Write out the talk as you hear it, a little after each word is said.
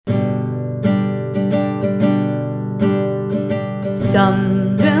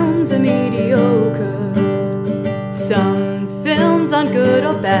Some films are mediocre, some films aren't good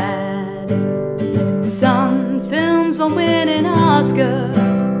or bad, some films won't win an Oscar,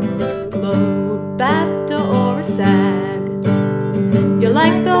 Globe, BAFTA or a SAG. You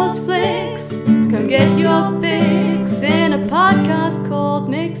like those flicks? Come get your fix in a podcast called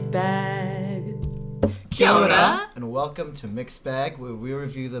Mixed Bag. Kia ora, and welcome to Mixed Bag, where we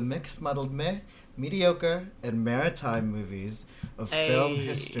review the mixed, muddled, mediocre, and maritime movies of film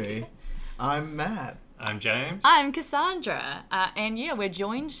history. I'm Matt. I'm James. I'm Cassandra. And yeah, we're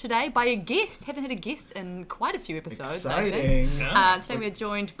joined today by a guest. Haven't had a guest in quite a few episodes. Exciting. Today we're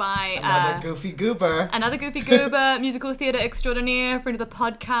joined by another goofy goober. Another goofy goober, musical theatre extraordinaire, friend of the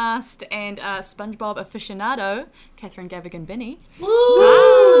podcast, and SpongeBob aficionado, Catherine Gavigan-Binney.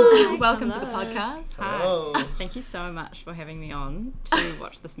 Woo! Welcome to the podcast. Hello. Hi. Thank you so much for having me on to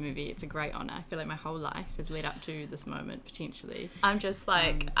watch this movie. It's a great honour. I feel like my whole life has led up to this moment, potentially. I'm just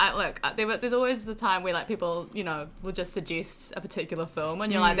like, there's always the time where like people, you know, will just suggest a particular film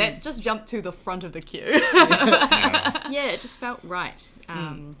and you're like, that's just jump to the front of the queue. Yeah, it just felt right.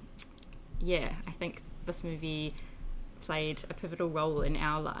 Yeah, I think this movie played a pivotal role in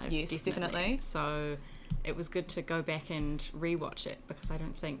our lives. Yes, definitely. So it was good to go back and rewatch it because I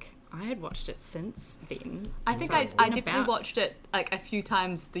don't think I had watched it since then. I think I definitely watched it like a few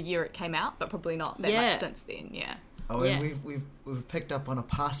times the year it came out, but probably not that much since then. Yeah. Oh, and we've picked up on a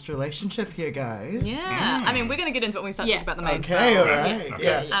past relationship here, guys. Yeah. I mean, we're going to get into it when we start talking about the main film. Okay, all right.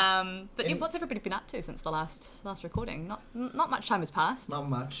 Yeah. But what's everybody been up to since the last recording? Not much time has passed. Not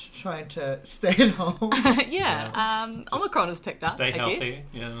much. Trying to stay at home. Yeah. Omicron has picked up. Stay healthy. I guess.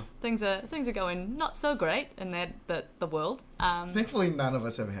 Yeah. Things are going not so great in the world. Thankfully, none of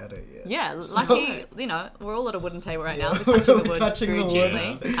us have had it yet. Yeah, lucky. You know, we're all at a wooden table right now. We're touching the wood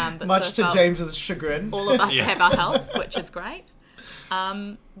very gently. But much to James's chagrin. All of us have our health, which is great.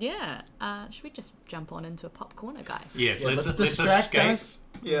 Should we just jump on into a pop corner, guys? Yes, let's distract escape us.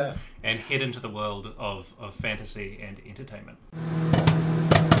 Yeah. And head into the world of fantasy and entertainment.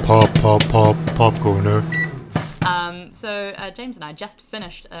 Pop corner. So James and I just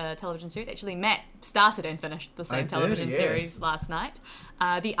finished a television series. Actually, Matt started and finished the same television series last night.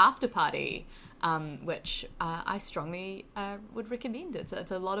 The After Party, which I strongly would recommend.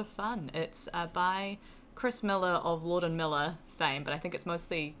 It's a lot of fun. It's by Chris Miller of Lord and Miller fame, but I think it's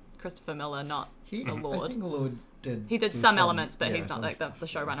mostly Christopher Miller, not the Lord. I think Lord did. He did some elements, but he's not like the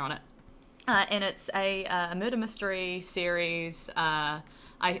showrunner on it. And it's a murder mystery series. I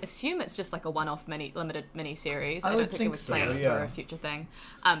assume it's just like a one-off limited mini-series. I don't think it was planned for a future thing.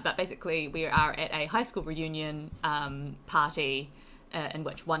 But basically, we are at a high school reunion party in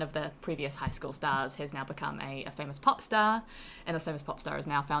which one of the previous high school stars has now become a famous pop star, and this famous pop star is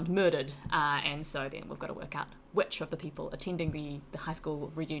now found murdered. And so then we've got to work out which of the people attending the high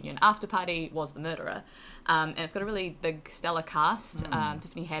school reunion after party was the murderer. And it's got a really big stellar cast.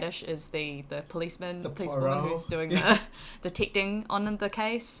 Tiffany Haddish is the policewoman who's doing the detecting on the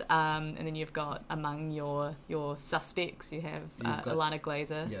case. And then you've got among your suspects, you have Ilana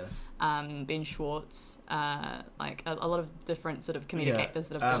Glazer, Ben Schwartz, like a lot of different sort of comedic actors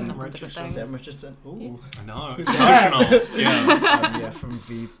that have done different things. Sam Richardson. Ooh. I know. Who's Emotional. From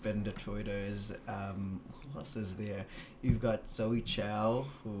Veep and Detroiters. Who else is there? You've got Zoe Chow,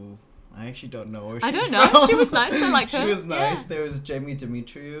 who I actually don't know where she's from. I don't know. She was nice. I liked her. She was nice. Yeah. There was Jamie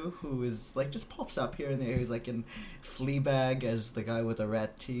Demetriou, who is like just pops up here and there. He's like in Fleabag as the guy with the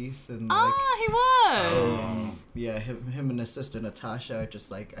rat teeth, and he was. Him and his sister Natasha are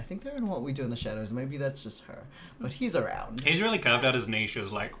just like, I think they're in What We Do in the Shadows. Maybe that's just her, but he's around. He's really carved out his niche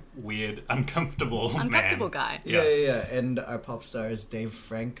as like weird, uncomfortable guy. Yeah. And our pop star is Dave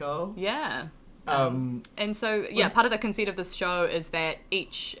Franco. Yeah. And so, part of the conceit of this show is that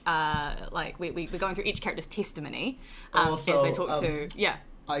each, we're going through each character's testimony as they talk to,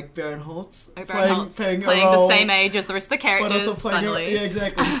 Ike Barinholtz playing the same age as the rest of the characters, but also finally.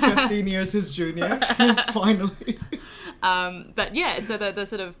 Exactly, 15 years his junior, finally. So the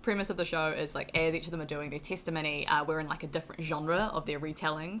sort of premise of the show is like as each of them are doing their testimony, we're in like a different genre of their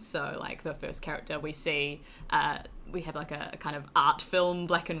retellings. So like the first character we see, we have like a kind of art film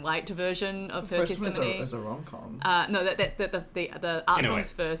black and white version of her testimony. As a rom-com. No, that's the art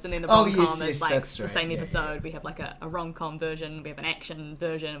film's first, and then the rom-com is like the same episode. We have like a rom-com version, we have an action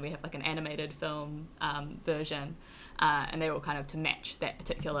version, we have like an animated film version, and they're all kind of to match that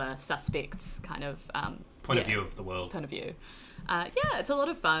particular suspect's kind of point of view of the world. Point of view. It's a lot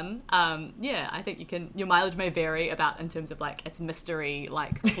of fun. I think your mileage may vary in terms of like its mystery,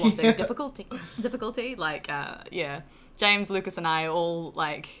 like plotting difficulty. Like, James, Lucas, and I all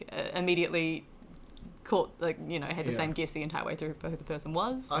like immediately caught, like, you know, had the same guess the entire way through for who the person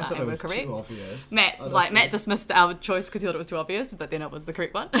was. I thought it was correct. too obvious. Matt dismissed our choice because he thought it was too obvious, but then it was the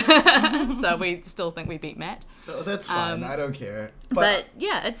correct one. So we still think we beat Matt. Oh, that's fine. I don't care. But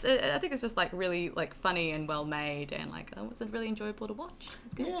yeah, I think it's just like really like funny and well made, and like it was really enjoyable to watch.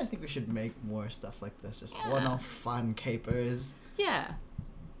 It's good. Yeah, I think we should make more stuff like this. Just one-off fun capers. Yeah.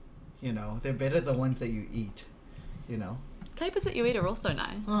 You know, they're better the ones that you eat. You know. Capers that you eat are also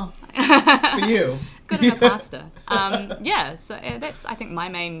nice. Oh, for you. Good in a pasta. So that's, I think, my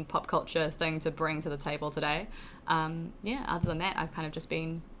main pop culture thing to bring to the table today. Other than that, I've kind of just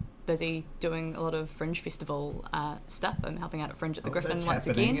been busy doing a lot of Fringe Festival stuff. I'm helping out at Fringe at the Griffin once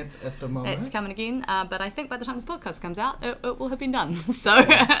again. At the moment. It's coming again, but I think by the time this podcast comes out, it will have been done. So,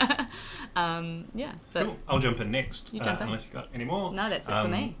 Cool. I'll jump in next. You jump in. Unless you've got any more. No, that's it for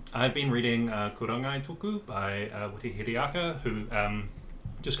me. I've been reading Kurangai Toku by Witi Hideaka, who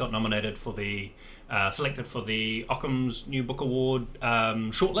just got nominated for the selected for the Occam's New Book Award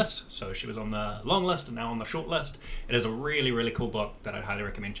shortlist. So she was on the long list and now on the short list. It is a really, really cool book that I'd highly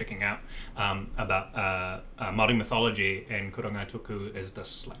recommend checking out about Māori mythology. And Kurangai Toku is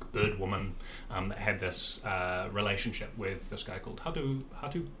this like bird woman that had this relationship with this guy called Hatu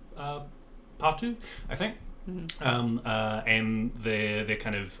Patu, I think. Mm-hmm. And their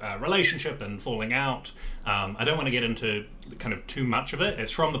kind of relationship and falling out. I don't want to get into kind of too much of it.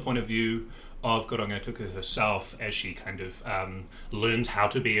 It's from the point of view of Kurangai Toku herself as she kind of learns how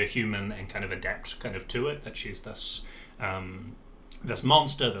to be a human and kind of adapt kind of to it, that she's this this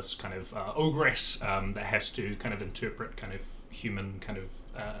monster, this kind of ogress that has to kind of interpret kind of human kind of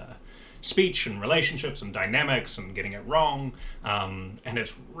speech and relationships and dynamics and getting it wrong, and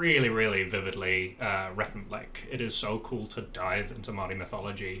it's really, really vividly written. Like, it is so cool to dive into Māori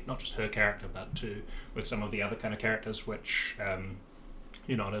mythology, not just her character, but with some of the other kind of characters which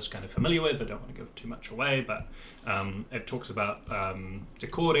you're not as kind of familiar with. I don't want to give too much away, but it talks about Te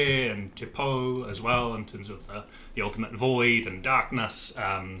Kore and Te Po as well, in terms of the ultimate void and darkness,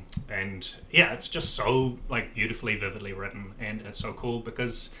 and yeah, it's just so like beautifully, vividly written, and it's so cool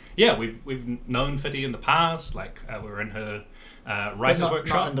because we've known Fitty in the past, like we were in her writer's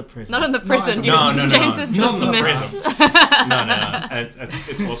workshop. Not in the prison. Not in the prison. No. James is dismissed. No.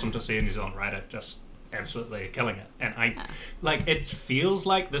 It's awesome to see a New Zealand writer just absolutely killing it, and it feels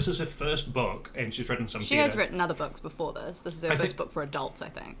like this is her first book, and she's written some. She has written other books before this. This is her first book for adults, I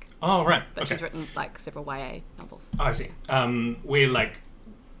think. Oh right, but she's written like several YA novels. Oh, I see. Where like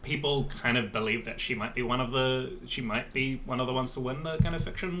people kind of believe that she might be one of the ones to win the kind of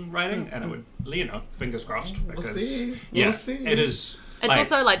fiction writing, and it would, fingers crossed, because we'll see. It is. It's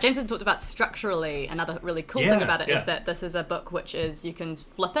also like James has talked about structurally. Another really cool thing about it is that this is a book which is you can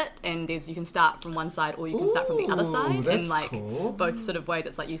flip it, and you can start from one side or you can start from the other side, that's in like cool. both sort of ways.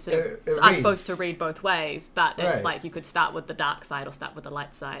 It's like you sort of are supposed to read both ways, but it's like you could start with the dark side or start with the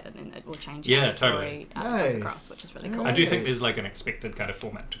light side, and then it will change how the story comes across, which is really cool. I do think there's like an expected kind of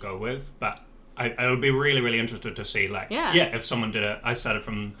format to go with, but I would be really, really interested to see if someone did it. I started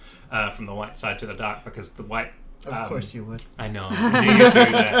from the white side to the dark, because the white. Of course you would. I know. I knew you'd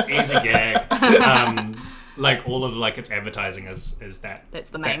do that. Easy gag. Like all of like its advertising is that.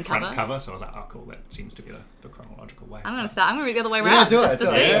 That's the main front cover. So I was like, oh cool, that seems to be the chronological way. I'm gonna read the other way around just to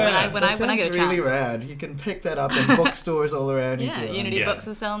see when I get a chance. That's really rad. You can pick that up in bookstores all around New Zealand. Unity Books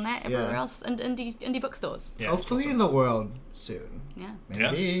is selling that everywhere else, and indie bookstores. Yeah, hopefully in the world soon. Yeah.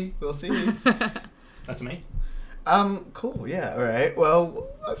 Maybe. We'll see. That's me. Cool, yeah, alright. Well,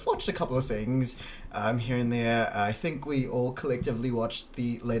 I've watched a couple of things here and there. I think we all collectively watched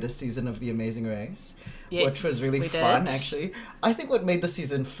the latest season of The Amazing Race, which was really fun, actually. I think what made the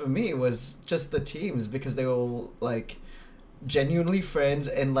season for me was just the teams, because they were all, like, genuinely friends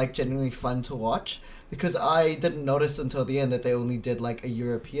and, like, genuinely fun to watch, because I didn't notice until the end that they only did, like, a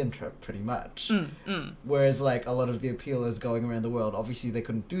European trip, pretty much. Whereas, like, a lot of the appeal is going around the world. Obviously, they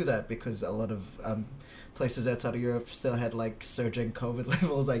couldn't do that because a lot of places outside of Europe still had like surging COVID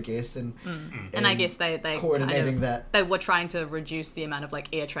levels, I guess, and I guess they coordinating that. They were trying to reduce the amount of like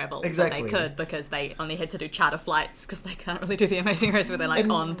air travel that they could, because they only had to do charter flights, because they can't really do the Amazing Race where they're like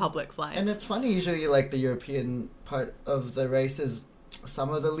on public flights. And it's funny, usually like the European part of the race is some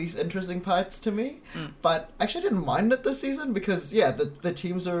of the least interesting parts to me, but actually I didn't mind it this season, because the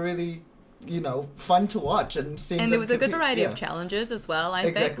teams are really fun to watch and seeing. And there was a good variety of challenges as well.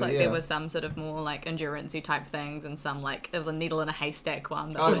 I think there was some sort of more like endurance-y type things, and some like there was a needle in a haystack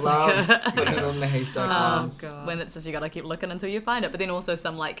one. That was love the needle in a haystack ones. God. When it's just you gotta keep looking until you find it. But then also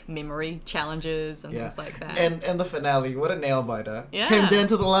some like memory challenges and things like that. And the finale, what a nail biter! Came down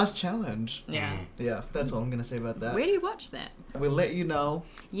to the last challenge. Yeah, that's all I'm gonna say about that. Where do you watch that? We'll let you know.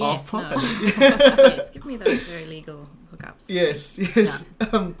 Yes, off property. Yes, give me those very legal hookups. Yes.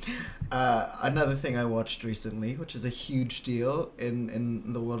 Another thing I watched recently, which is a huge deal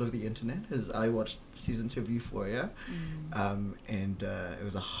in the world of the internet, is I watched season 2 of Euphoria, and it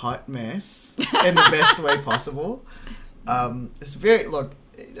was a hot mess in the best way possible. It's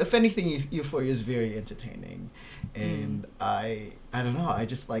if anything, Euphoria is very entertaining, and I don't know, I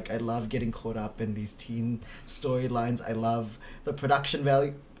love getting caught up in these teen storylines. I love the production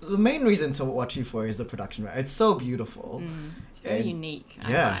value. The main reason to watch Euphoria is the production value. It's so beautiful. It's very unique,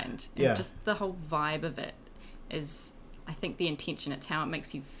 I find. And just the whole vibe of it is, I think, the intention. It's how it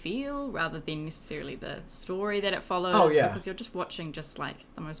makes you feel rather than necessarily the story that it follows. Oh, yeah. Because you're just watching just like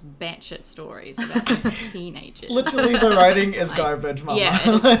the most batshit stories about these teenagers. Literally, the writing is garbage, mama. Yeah,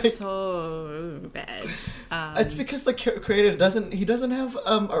 it's so bad. It's because the creator doesn't have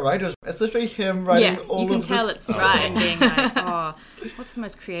a writer's. It's literally him writing all of this. You can tell it's right. Being like, what's the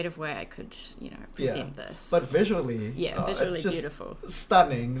most creative way I could, present this? But visually, visually it's just beautiful,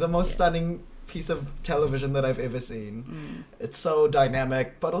 stunning. The most stunning piece of television that I've ever seen. It's so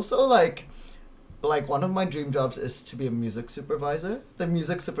dynamic, but also like one of my dream jobs is to be a music supervisor. The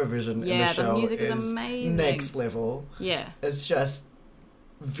music supervision in the show the music is amazing. Next level. Yeah, it's just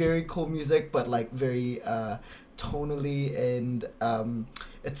very cool music, but like very tonally, and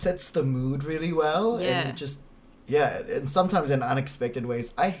it sets the mood really well, and just and sometimes in unexpected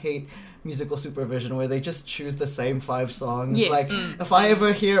ways. I hate musical supervision where they just choose the same 5 songs. If I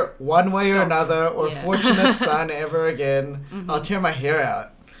ever hear One Way or Another or Fortunate Son ever again, I'll tear my hair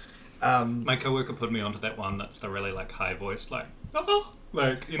out. My coworker put me onto that one that's the really like high voice, like the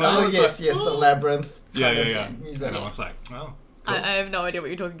Labyrinth. Music. And I was like, oh. Cool. I have no idea what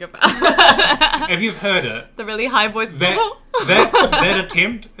you're talking about. If you've heard it, the really high voice. That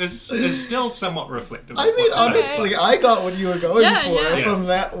attempt is still somewhat reflective. I mean, honestly, I got what you were going for from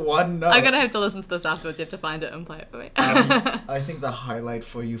that one note. I'm gonna have to listen to this afterwards. You have to find it and play it for me. I think the highlight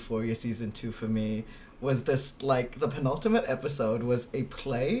for Euphoria season 2 for me was this, like, the penultimate episode was a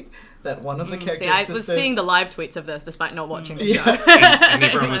play that one of the characters' I was seeing the live tweets of this despite not watching the show. And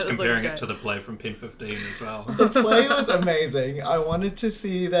everyone was comparing it to the play from Pen 15 as well. The play was amazing. I wanted to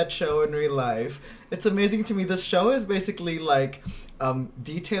see that show in real life. It's amazing to me. This show is basically like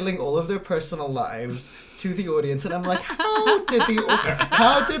detailing all of their personal lives to the audience, and I'm like, how did the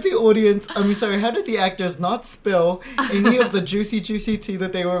actors not spill any of the juicy tea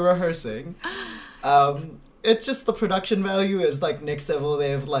that they were rehearsing? It's just the production value is like next level. They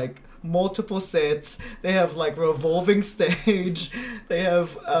have like multiple sets. They have like revolving stage. They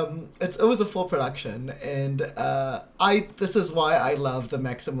have it was a full production, and this is why I love the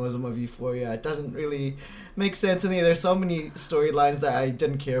maximalism of Euphoria. It doesn't really make sense in there. There's so many storylines that I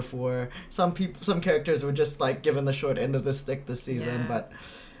didn't care for. Some characters were just like given the short end of the stick this season, but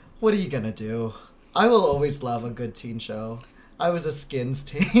what are you gonna do? I will always love a good teen show. I was a Skins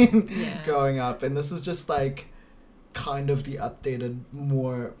teen growing up, and this is just like kind of the updated,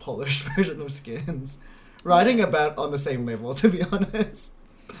 more polished version of Skins. Writing about on the same level, to be honest.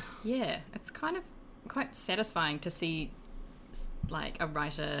 Yeah, it's kind of quite satisfying to see like a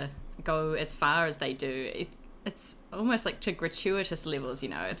writer go as far as they do. It's almost like to gratuitous levels,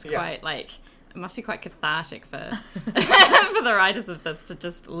 It's quite like, it must be quite cathartic for for the writers of this to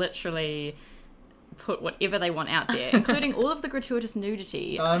just literally put whatever they want out there, including all of the gratuitous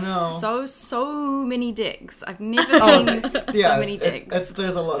nudity. I know. So many dicks. I've never seen so many dicks.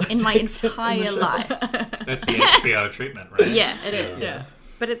 There's a lot of in my entire life. That's the HBO treatment, right? Yeah, it is. Yeah.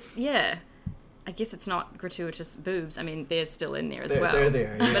 But it's, I guess it's not gratuitous boobs. I mean, they're still in there as well. They're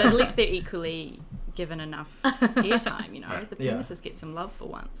there, yeah. But at least they're equally given enough airtime, Right. The penises get some love for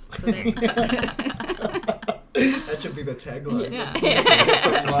once. So that's that should be the tagline.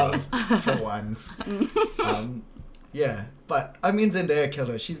 Some love for once. But I mean, Zendaya killed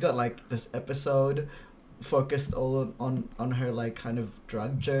her. She's got like this episode focused all on her like kind of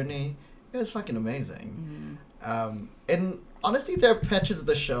drug journey. It was fucking amazing. And honestly, there are patches of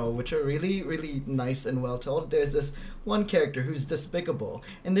the show which are really, really nice and well told. There's this one character who's despicable,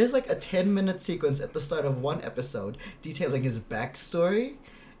 and there's like a 10-minute sequence at the start of one episode detailing his backstory.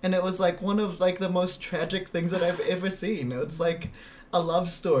 And it was like one of like the most tragic things that I've ever seen. It's like a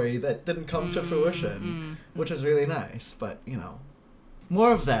love story that didn't come to fruition, which was really nice. But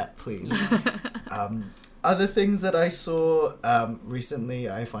More of that, please. Other things that I saw recently,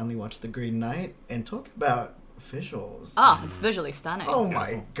 I finally watched The Green Knight, and talk about visuals. It's visually stunning. Oh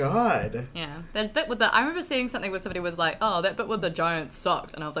my god. Yeah. That bit with I remember seeing something where somebody was like, oh, that bit with the giants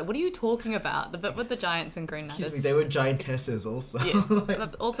sucked. And I was like, what are you talking about? The bit with the giants in Green Knight. Excuse me, they were giantesses also.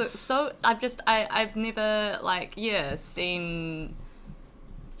 Yes. Also, so I've never, seen...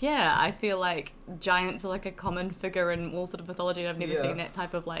 Yeah, I feel like giants are like a common figure in all sort of mythology, and I've never seen that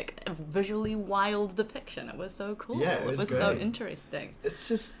type of like visually wild depiction. It was so cool. Yeah, it was great. So interesting. It's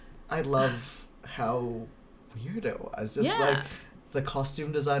just, I love how weird it was. Just like the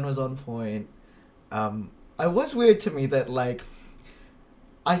costume design was on point. It was weird to me that like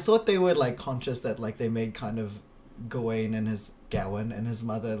I thought they were like conscious that like they made kind of Gawain and his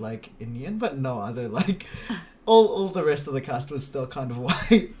mother like Indian, but no, they're like all the rest of the cast was still kind of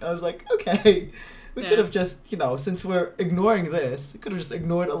white. I was like, okay, we could have just, since we're ignoring this, we could have just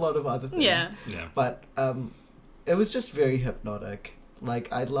ignored a lot of other things. Yeah. But it was just very hypnotic.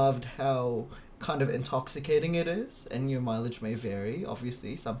 Like, I loved how kind of intoxicating it is, and your mileage may vary.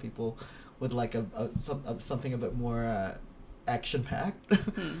 Obviously, some people would like something a bit more action-packed.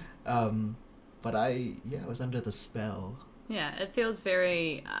 But I was under the spell. Yeah, it feels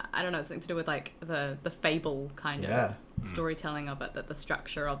very, I don't know, it's something to do with like the fable kind of storytelling of it, that the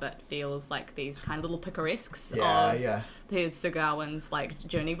structure of it feels like these kind of little picaresques of here's Sir Gawain's like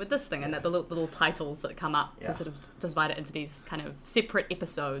journey with this thing, and that the little titles that come up to sort of divide it into these kind of separate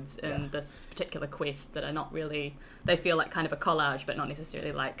episodes in this particular quest that are not really, they feel like kind of a collage, but not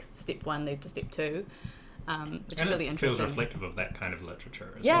necessarily like step 1 leads to step 2. Which is really interesting. It feels reflective of that kind of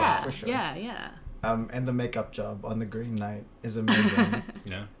literature as well. For sure. Yeah. And the makeup job on the Green Knight is amazing.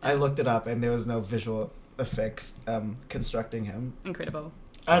 I looked it up, and there was no visual effects constructing him. Incredible.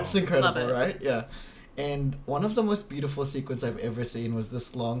 That's incredible, right? Yeah. And one of the most beautiful sequences I've ever seen was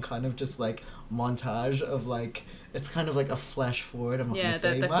this long kind of just like montage of like, it's kind of like a flash forward. I'm not going to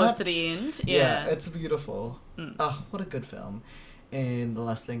say much. Close to the end. Yeah, it's beautiful. Oh, what a good film. And the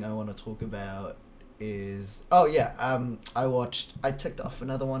last thing I want to talk about is I ticked off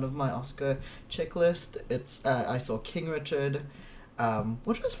another one of my Oscar checklist. It's I saw King Richard,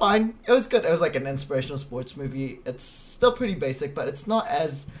 which was fine. It was good. It was like an inspirational sports movie. It's still pretty basic, but it's not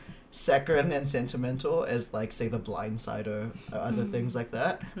as saccharine and sentimental as like say The Blind Side or other things like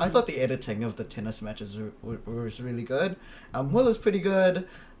that. I thought the editing of the tennis matches was really good. Will is pretty good.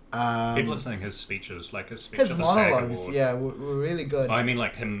 People are saying his speeches, like his monologues, were really good. I mean,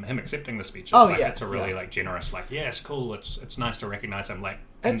 like him accepting the speeches. It's a really like generous, like it's cool. It's nice to recognize him. Like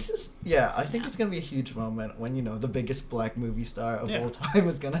it's just I think it's gonna be a huge moment when the biggest black movie star of all time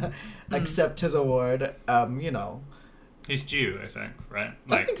is gonna accept his award. He's due, I think, right?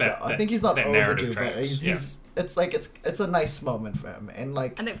 Like I think so. I think he's not overdue, but he's it's like it's a nice moment for him, and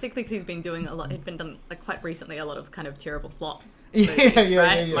like I think particularly because he's been doing a lot. He'd been done like quite recently a lot of kind of terrible flop. Movies,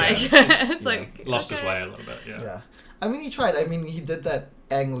 right? Like it's like lost his way a little bit. Yeah. I mean, he tried. I mean, he did that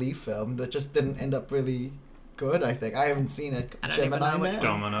Ang Lee film that just didn't end up really good. I think I haven't seen it. Gemini Man.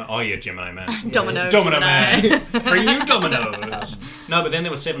 Domino. Oh yeah, Gemini Man. Domino Man. Bring you dominoes. No, but then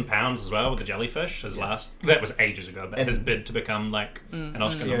there was £7 as well with the jellyfish. His last that was ages ago, but his bid to become like an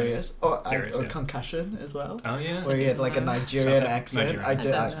Oscar. Serious. Or Concussion as well. Oh yeah. Where he had like a Nigerian accent. I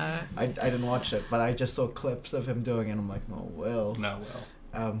didn't watch it, but I just saw clips of him doing it, and I'm like, no will.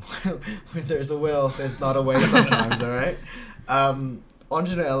 When there's a will, there's not a way sometimes. All right.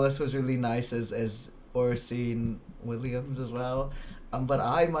 Anjuna Ellis was really nice as Orsine Williams as well. But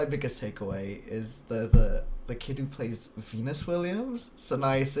my biggest takeaway is the kid who plays Venus Williams,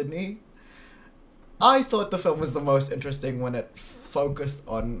 Sanaa Sidney. I thought the film was the most interesting when it focused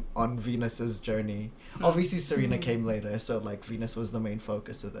on Venus's journey. Obviously Serena came later, so like Venus was the main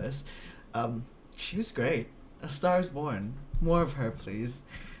focus of this. She was great. A Star is Born. More of her, please.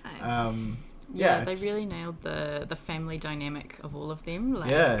 Nice. They really nailed the family dynamic of all of them.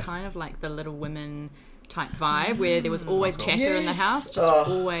 Like kind of like the Little Women type vibe where there was always chatter in the house, just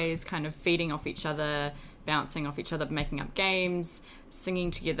always kind of feeding off each other, bouncing off each other, making up games,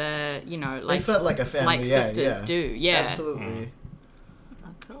 singing together, like they felt like a family, like sisters do. Yeah. Absolutely.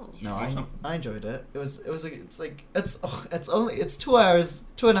 Cool. No, awesome. I enjoyed it. It's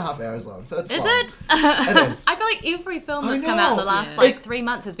 2.5 hours long, so it's long. It is. I feel like every film that's come out in the last 3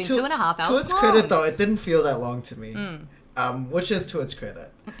 months has been 2.5 hours long. To its credit, though, it didn't feel that long to me. Which is to its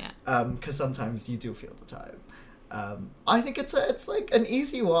credit. Yeah. Because sometimes you do feel the time. I think it's like an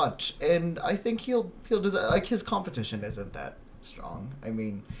easy watch, and I think he'll deserve, like, his competition isn't that strong. I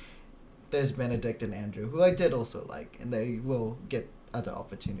mean, there's Benedict and Andrew, who I did also like, and they will get other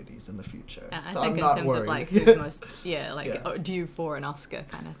opportunities in the future. I so think I'm in not terms worried. of like who's most due for an Oscar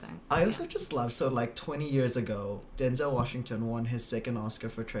kind of thing. I also just love, so like 20 years ago, Denzel Washington won his second Oscar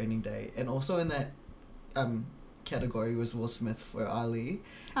for Training Day, and also in that category was Will Smith for Ali.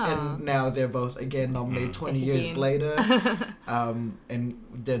 And now they're both again nominated 20 years later. And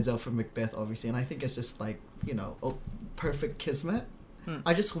Denzel for Macbeth, obviously. And I think it's just like, perfect kismet.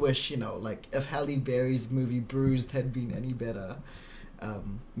 I just wish, like if Halle Berry's movie Bruised had been any better,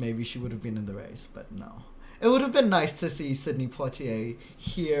 maybe she would have been in the race, but no. It would have been nice to see Sidney Poitier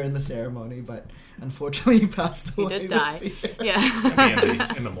here in the ceremony, but unfortunately he passed away. He did die. This year.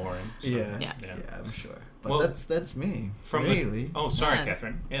 Yeah. in memoriam. So. Yeah, I'm sure. But that's me. From really. Sorry,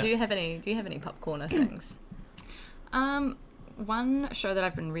 Catherine. Yeah. Do you have any popcorner things? One show that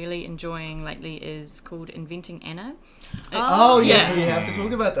I've been really enjoying lately is called Inventing Anna. Yes, we have to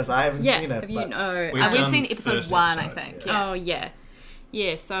talk about this. I haven't seen it. Have you know? We've seen episode 1, I think. Yeah. Oh,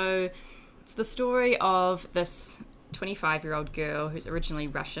 yeah. So it's the story of this 25-year-old girl who's originally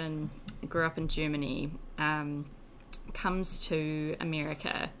Russian, grew up in Germany, comes to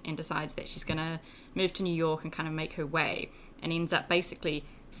America and decides that she's going to move to New York and kind of make her way, and ends up basically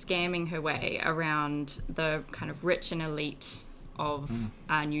scamming her way around the kind of rich and elite of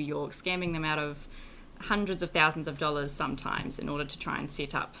New York, scamming them out of hundreds of thousands of dollars sometimes in order to try and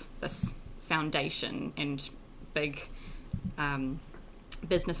set up this foundation and big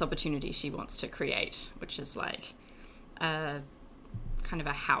business opportunity she wants to create, which is like kind of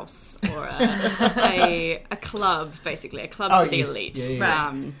a house or a club, basically a club for the elite.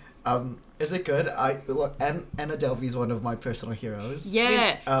 Is it good? Anna Delvey is one of my personal heroes.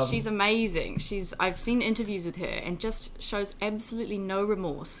 Yeah, she's amazing. I've seen interviews with her and just shows absolutely no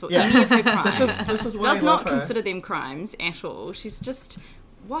remorse for any of her crimes. This is why does not consider them crimes at all. She's just,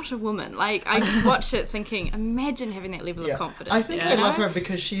 what a woman. Like, I just watch it thinking, imagine having that level of confidence. I think I love her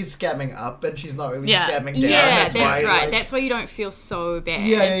because she's scamming up and she's not really scamming down. Yeah, that's right. That's why you don't feel so bad.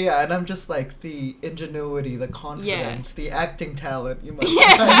 Yeah. And I'm just like, the ingenuity, the confidence, the acting talent. You must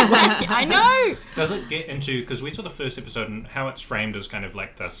I know. Does it get into, because we saw the first episode and how it's framed as kind of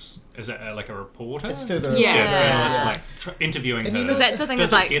like this, is it like a reporter? It's through the journalist, like interviewing her. Because that's the thing.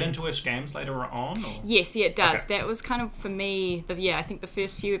 Does it get into her scams later on? Or? Yes, it does. Okay. That was kind of, for me, I think the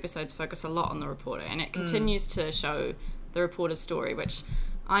first few episodes focus a lot on the reporter, and it continues to show the reporter's story, which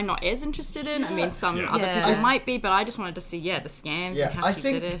I'm not as interested in. I mean, some other people might be, but I just wanted to see, the scams and how she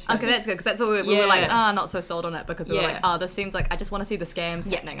did it. Okay, that's good, because that's what we were like, not so sold on it, because we were like, this seems like, I just want to see the scams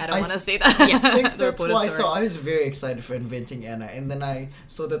happening. I don't want to see that. I think that's why I was very excited for Inventing Anna, and then I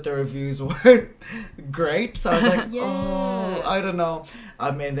saw that the reviews weren't great, so I was like, I don't know.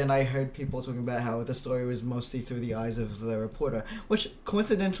 And then I heard people talking about how the story was mostly through the eyes of the reporter, which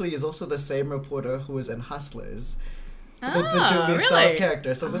coincidentally is also the same reporter who was in Hustlers. The Julia Stiles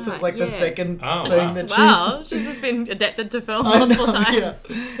character. So this is like the second thing that she's just been adapted to film multiple times.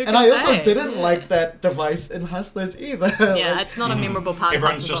 Yeah. And I also didn't like that device in Hustlers either. Yeah, it's not a memorable part of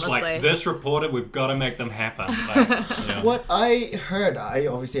Hustlers, just honestly. Like, this reporter, we've got to make them happen. What I heard, I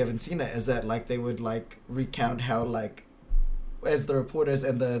obviously haven't seen it, is that like they would like recount how like, as the reporters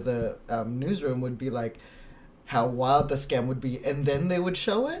and the newsroom would be like, how wild the scam would be, and then they would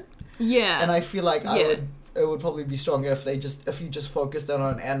show it. Yeah. And I feel like it would probably be stronger if you just focused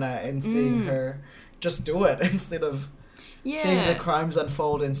on Anna and seeing her just do it instead of seeing the crimes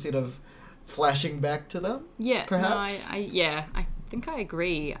unfold instead of flashing back to them. Yeah, perhaps. No, I think I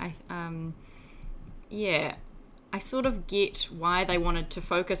agree. I sort of get why they wanted to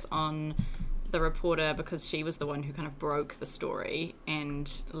focus on the reporter, because she was the one who kind of broke the story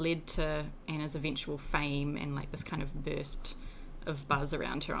and led to Anna's eventual fame and like this kind of burst of buzz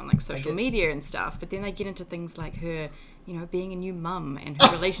around her on like social media and stuff. But then they get into things like her, being a new mum and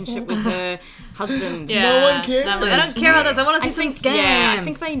her relationship with her husband. No one cares. I don't care about this. I want to see some scams. Yeah, I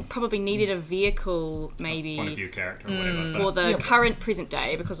think they probably needed a vehicle, maybe point of view character or whatever, for the current present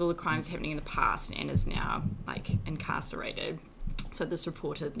day, because all the crimes are happening in the past and Anna's now like incarcerated. So this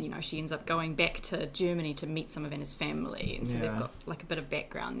reporter, she ends up going back to Germany to meet some of Anna's family, and so they've got like a bit of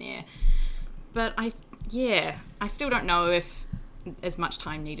background there. But I still don't know if as much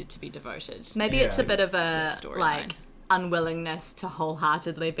time needed to be devoted. Maybe it's a bit of a like unwillingness to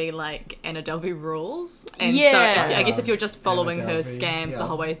wholeheartedly be like Anna Delvey rules. And so I guess if you're just following her scams the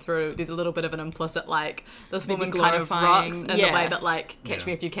whole way through, there's a little bit of an implicit like this woman kind of rocks in the way that like Catch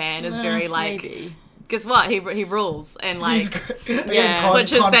Me If You Can is very like guess what? He rules, and like, yeah,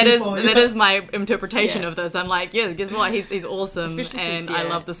 that is my interpretation of this. I'm like, yeah, guess what? He's awesome, and I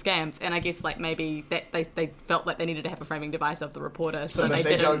love the scamps. And I guess like maybe that they felt like they needed to have a framing device of the reporter, so that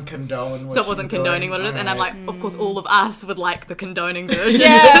they don't condone. So it wasn't condoning what it is, and I'm like, of course, all of us would like the condoning version.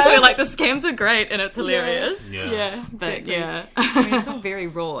 So we're like, the scams are great and it's hilarious. But I mean, it's all very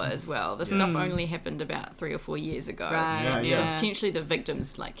raw as well. The stuff only happened about 3 or 4 years ago, right? So potentially the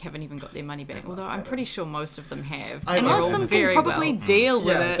victims like haven't even got their money back. Although I'm pretty sure most of them have, and most of them can probably deal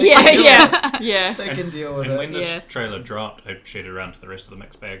with it. They can deal with it. And when this trailer dropped, I shared it around to the rest of the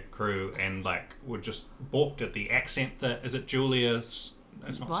Mixed Bag crew, and like were just balked at the accent. That is it, Julius.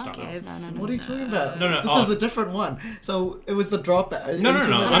 It's not what? No. What are you talking about? No. This is a different one. So it was the drop. No.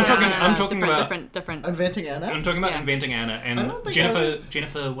 I'm talking about different. Inventing Anna. I'm talking about Inventing Anna and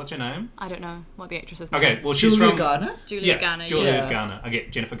Jennifer. What's her name? I don't know what the actress's name. Okay, well she's from Garner. Julia Garner. Julia Garner. I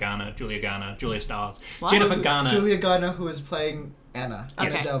get Jennifer Garner, Julia Garner, Julia Stiles. What? Jennifer Garner. Julia Garner, who is playing Anna. Okay.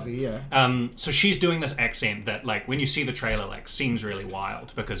 Delvey, So she's doing this accent that, like, when you see the trailer, like, seems really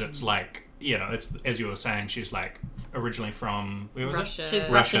wild because it's like, you know, it's as you were saying, she's like originally from where was Russia. it? She's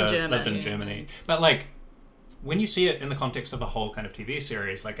Russia, Russian-German. lived in Germany, but like when you see it in the context of the whole kind of TV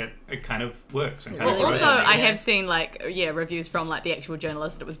series, like it kind of works. And kind Well, of also, resonates. I have seen like reviews from like the actual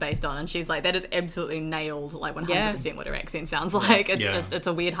journalist that it was based on, and she's like, that is absolutely nailed, like 100% what her accent sounds like. It's just it's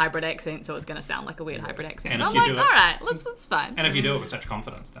a weird hybrid accent, so it's going to sound like a weird hybrid accent. And so if I'm you like, do it- all right, let's fine. And if you do it with such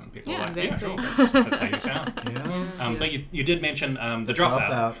confidence, then people are like, exactly. yeah, sure, that's how you sound. But you did mention the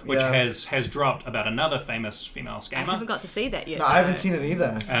Dropout, which has dropped about another famous female scammer. I haven't got to see that yet. No, I haven't seen it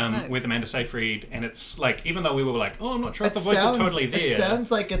either. With Amanda Seyfried, and it's like, even though we were like, oh, I'm not sure if the voice is totally there. It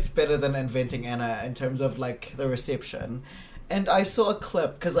sounds like it's better than Inventing Anna in terms of like the reception. And I saw a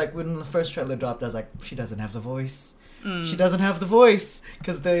clip because like when the first trailer dropped, I was like, she doesn't have the voice. She doesn't have the voice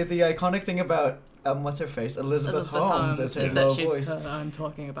because the iconic thing about what's her face, Elizabeth Holmes is her low voice. I'm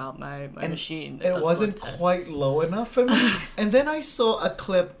talking about my machine. It wasn't quite low enough for me. And then I saw a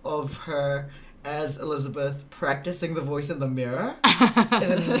clip of her as Elizabeth practicing the voice in the mirror,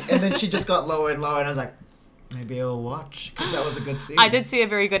 and then she just got lower and lower, and I was like, maybe I'll watch, because that was a good scene. I did see a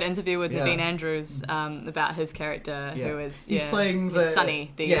very good interview with Naveen Andrews about his character, who is he's playing the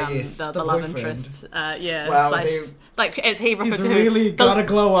Sunny, the love boyfriend. interest. Wow, like as he referred he's to, really got to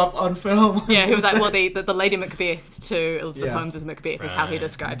glow up on film. Yeah, he was like, well, the Lady Macbeth to Elizabeth Holmes' Macbeth is how he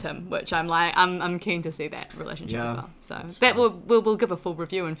described him, which I'm like, I'm keen to see that relationship as well. So that we'll give a full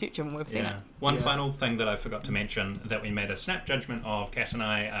review in future when we've seen it. One final thing that I forgot to mention that we made a snap judgment of, Cass and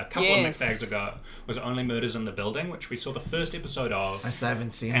I, a couple of mixed bags ago, was Only Murders in the Building, which we saw the first episode of. I still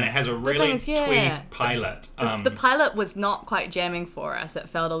haven't seen and it. it has a really tweed pilot. The pilot was not quite jamming for us. It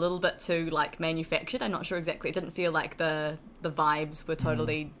felt a little bit too like manufactured. I'm not sure exactly. It didn't feel like the vibes were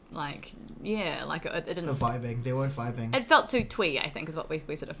totally like it didn't. The vibing, they weren't vibing. It felt too twee, I think, is what we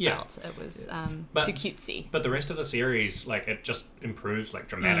sort of felt. It was too cutesy. But the rest of the series, like, it just improves like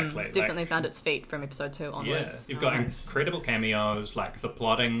dramatically. Definitely found its feet from episode 2 onwards. Yeah, you've got incredible cameos. Like the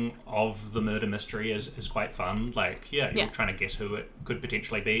plotting of the murder mystery is quite fun. Like, you're trying to guess who it could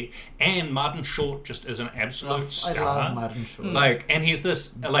potentially be. And Martin Short just is an absolute star. I love Martin Short. Like, and he's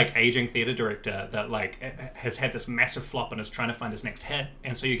this like aging theatre director that like has had this massive flop and is trying to find his next hit.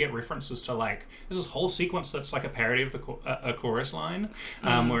 And so you get references to like there's this whole sequence that's like a parody of the a chorus line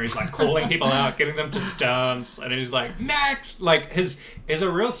where he's like calling people out, getting them to dance, and he's like next. Like his is a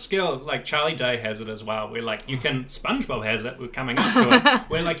real skill. Like Charlie Day has it as well, where like you can SpongeBob has it. We're coming up to it,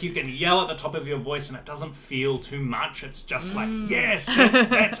 where like you can yell at the top of your voice and it doesn't feel too much. It's just like yes,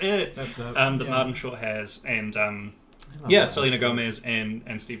 that's it. That's it. That Martin Short has, and Selena Gomez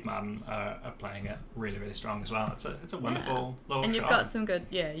and Steve Martin are playing it really, really strong as well. It's a wonderful little show. And you've got some good,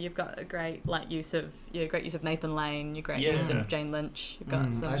 you've got a great use of Nathan Lane, great use of Jane Lynch. You've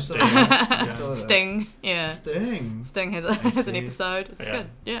got some Sting, Sting has an episode. It's good.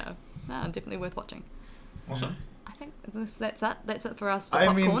 Yeah, no, definitely worth watching. Awesome. I think that's it for us. For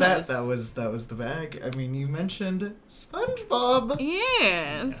I mean, corners. that was the bag. I mean, you mentioned SpongeBob.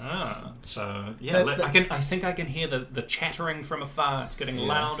 Yes. So I think I can hear the chattering from afar. It's getting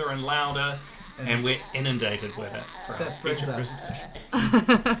louder and louder, and we're inundated with it for our feature presentation.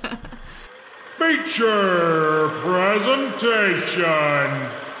 Feature presentation.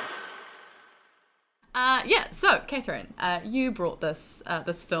 So Catherine, you brought this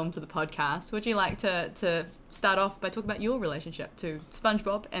film to the podcast. Would you like to start off by talking about your relationship to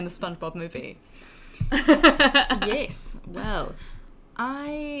SpongeBob and the SpongeBob movie? Yes. Well,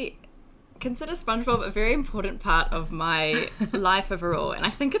 I consider SpongeBob a very important part of my life overall, and I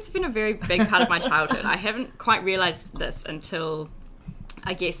think it's been a very big part of my childhood. I haven't quite realised this until,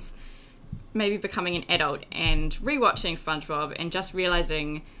 I guess, maybe becoming an adult and rewatching SpongeBob and just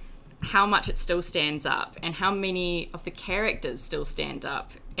realizing how much it still stands up and how many of the characters still stand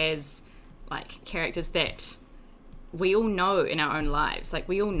up as like characters that we all know in our own lives. Like,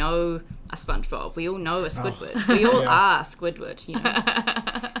 we all know a SpongeBob, we all know a Squidward, we all are Squidward, you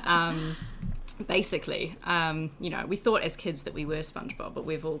know. Basically, you know, we thought as kids that we were SpongeBob, but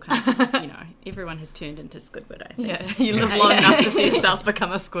we've all kind of, you know, everyone has turned into Squidward, I think. Yeah, you live long enough to see yourself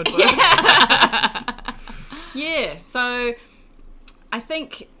become a Squidward. Yeah, so I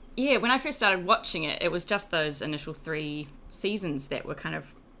think, when I first started watching it, it was just those initial 3 seasons that were kind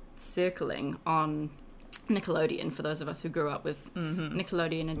of circling on Nickelodeon, for those of us who grew up with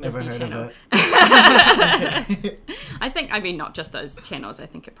Nickelodeon and Never Disney heard Channel. of it. I think, not just those channels, I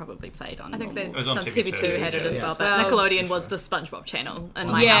think it probably played on. I think normal. that was on some TV2 TV2 had it as well, but Nickelodeon was the SpongeBob channel in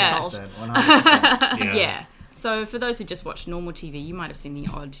my household. 100%. Yeah. So for those who just watch normal TV, you might have seen the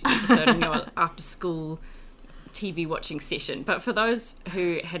odd episode in your after-school TV watching session. But for those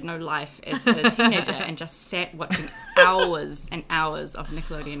who had no life as a teenager and just sat watching hours and hours of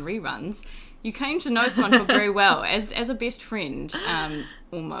Nickelodeon reruns, you came to know SpongeBob very well as a best friend,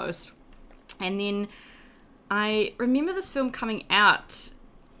 almost. And then I remember this film coming out,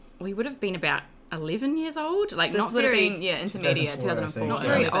 we would have been about 11 years old. Like, This not would very... have been, intermediate, 2004. Not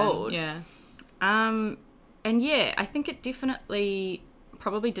very 11. old. Yeah. And I think it definitely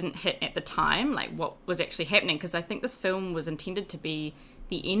probably didn't hit at the time, like what was actually happening, because I think this film was intended to be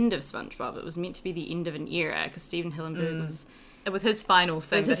the end of SpongeBob. It was meant to be the end of an era, because Stephen Hillenburg was... It was his final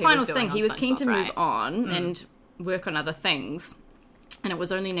thing. It was his final thing. He was keen to move on and work on other things. And it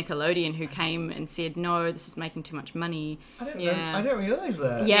was only Nickelodeon who came and said, no, this is making too much money. I didn't realise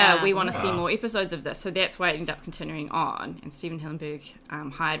that. Yeah, we want to see more episodes of this. So that's why it ended up continuing on. And Stephen Hillenburg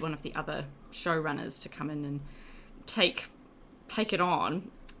hired one of the other showrunners to come in and take it on.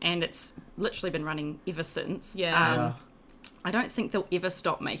 And it's literally been running ever since. I don't think they'll ever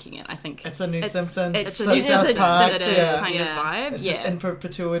stop making it. I think it's a new Simpsons. It's a new new Simpsons kind of vibe. It's just in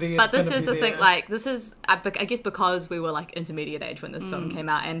perpetuity. But this is the thing, like, this is, I guess because we were, like, intermediate age when this film came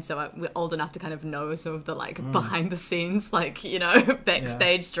out, and so we're old enough to kind of know some of the, like, behind the scenes, like, you know,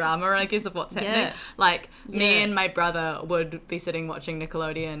 backstage drama, I guess, of what's happening. Yeah. Like, me and my brother would be sitting watching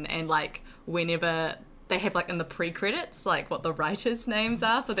Nickelodeon, and, like, whenever... they have, like, in the pre-credits, like, what the writers' names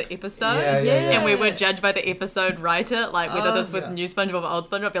are for the episode. And we would judge by the episode writer, like, whether this was new SpongeBob or old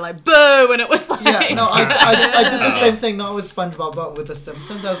SpongeBob, be like, boo! And it was like... Yeah, no, I did the same thing, not with SpongeBob, but with The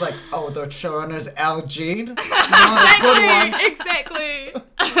Simpsons. I was like, oh, the showrunner's Al Jean? Not a good one. Exactly!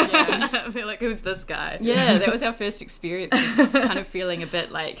 I feel like, who's this guy? Yeah, that was our first experience of kind of feeling a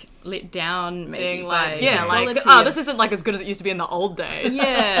bit, like, let down, maybe, being like, this isn't, like, as good as it used to be in the old days.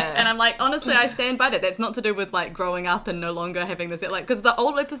 Yeah. And I'm like, honestly, I stand by that. That's not to do with, like, growing up and no longer having this, like, because the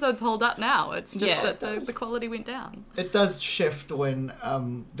old episodes hold up now. It's just that the quality went down. It does shift when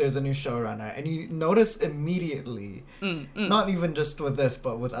there's a new showrunner, and you notice immediately, not even just with this,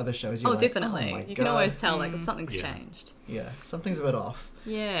 but with other shows. You're like, definitely. Oh my you God. can always tell, like, something's changed. Yeah, something's a bit off.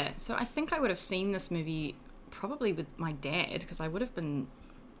 Yeah, so I think I would have seen this movie probably with my dad, because I would have been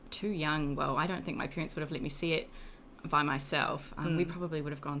too young. Well, I don't think my parents would have let me see it by myself. We probably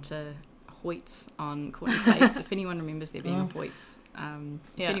would have gone to Hoyt's on Courtney Place, if anyone remembers there being a Hoyt's.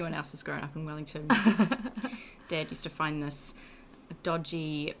 If anyone else has grown up in Wellington, Dad used to find this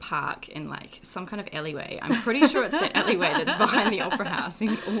dodgy park in, like, some kind of alleyway. I'm pretty sure it's that alleyway that's behind the Opera House, and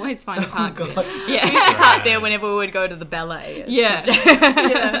you'd always find a park there. Yeah. We used to park there whenever we would go to the ballet.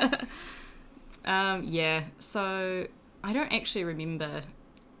 So I don't actually remember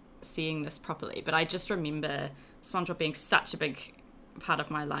seeing this properly, but I just remember SpongeBob being such a big part of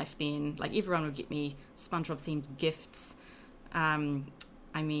my life then. Like, everyone would get me SpongeBob themed gifts.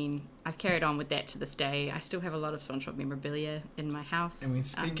 I mean, I've carried on with that to this day. I still have a lot of SpongeBob memorabilia in my house. I mean,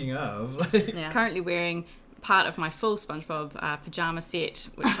 speaking of... currently wearing part of my full SpongeBob pajama set,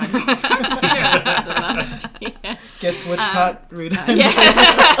 which I got last year. Guess which part, Rita?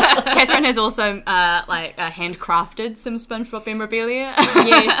 Catherine has also handcrafted some SpongeBob memorabilia.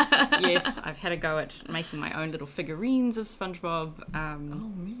 Yes. I've had a go at making my own little figurines of SpongeBob.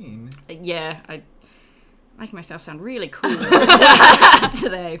 Mean. Yeah, I make myself sound really cool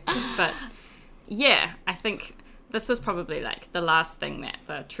today. But yeah, I think this was probably, like, the last thing that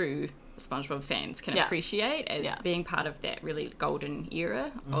the true SpongeBob fans can appreciate as being part of that really golden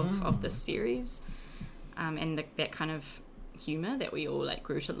era of this series, and that kind of humour that we all, like,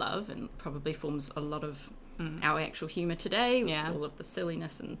 grew to love, and probably forms a lot of our actual humour today, with all of the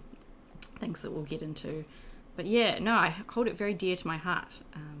silliness and things that we'll get into. But yeah, no, I hold it very dear to my heart.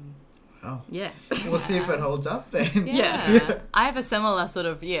 Oh. Yeah. We'll see if it holds up then. Yeah. I have a similar sort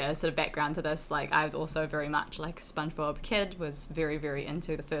of background to this. Like, I was also very much like a SpongeBob kid, was very, very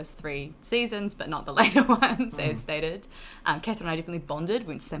into the first 3 seasons, but not the later ones, as stated. Catherine and I definitely bonded,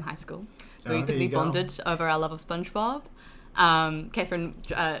 went to the same high school. So we definitely bonded over our love of SpongeBob. Catherine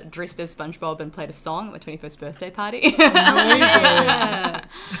dressed as SpongeBob and played a song at my 21st birthday party. I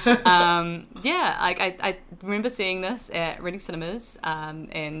remember seeing this at Reading Cinemas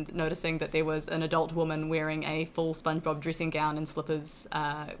and noticing that there was an adult woman wearing a full SpongeBob dressing gown and slippers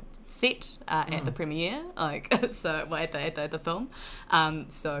set at the premiere, at the film.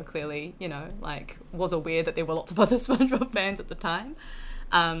 So clearly, was aware that there were lots of other SpongeBob fans at the time.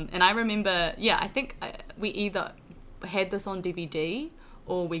 And I remember, I think we either had this on DVD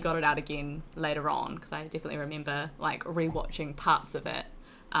or we got it out again later on, because I definitely remember rewatching parts of it,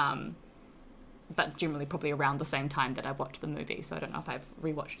 but generally probably around the same time that I watched the movie, so I don't know if I've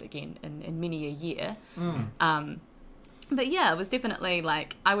rewatched it again in many a year. But yeah, it was definitely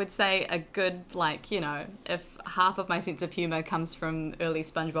I would say a good if half of my sense of humour comes from early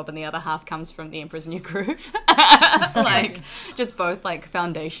SpongeBob and the other half comes from The Emperor's New Groove, just both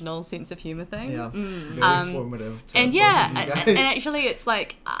foundational sense of humour things. Yeah, very formative. To and both of you guys. and actually it's I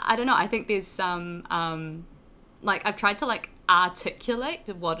don't know. I think there's some I've tried to articulate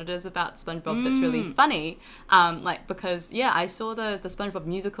what it is about SpongeBob that's really funny, because I saw the SpongeBob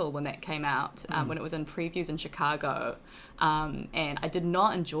musical when that came out, when it was in previews in Chicago, and I did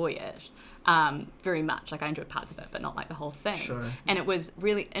not enjoy it very much. I enjoyed parts of it, but not the whole thing. Sure. And it was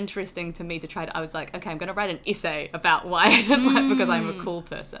really interesting to me to try to, I was okay, I'm going to write an essay about why I didn't like, because I'm a cool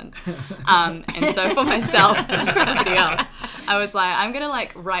person. And so for myself and for everybody else, I was I'm going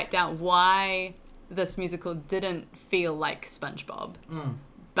to write down why this musical didn't feel like SpongeBob,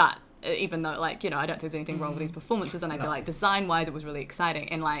 but even though I don't think there's anything wrong with these performances, and I feel design wise it was really exciting,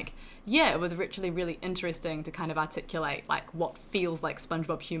 and it was actually really interesting to kind of articulate what feels like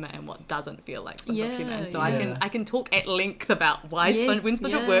SpongeBob humor and what doesn't feel like SpongeBob humor. And so I can talk at length about why when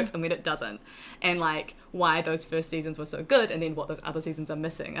SpongeBob works and when it doesn't, and why those first seasons were so good and then what those other seasons are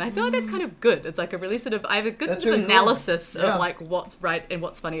missing. And I feel that's kind of good. It's a really I have a good sort of analysis of what's right and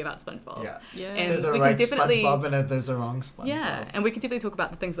what's funny about SpongeBob. Yeah. And there's a right SpongeBob and there's a wrong SpongeBob. Yeah, and we can definitely talk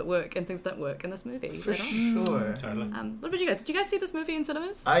about the things that work and things that don't work in this movie. For sure. Totally. What about you guys? Did you guys see this movie in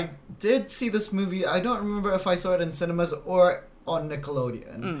cinemas? I did see this movie. I don't remember if I saw it in cinemas or on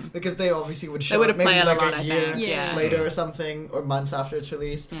Nickelodeon, because they obviously would show it maybe a year later or something, or months after its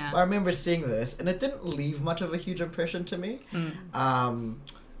release. But I remember seeing this, and it didn't leave much of a huge impression to me. I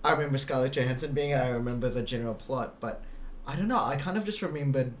remember Scarlett Johansson being it. I remember the general plot, but I don't know. I kind of just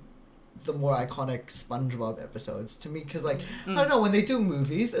remembered the more iconic SpongeBob episodes to me, because I don't know, when they do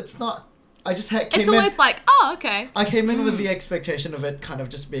movies, it's not. I just came it's always in, oh, okay. I came in with the expectation of it kind of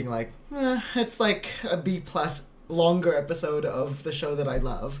just being it's a B+ longer episode of the show that I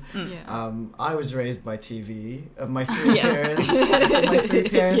love. I was raised by TV of my 3 parents. So my 3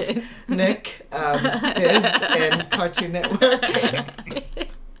 parents, Nick, Diz, and Cartoon Network.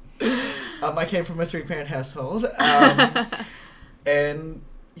 I came from a 3-parent household. And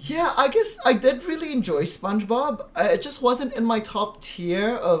yeah, I guess I did really enjoy SpongeBob. It just wasn't in my top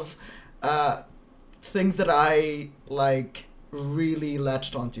tier of things that I really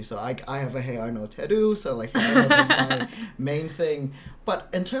latched onto. So I have a Hey Arnold tattoo, so Hey Arnold is my main thing. But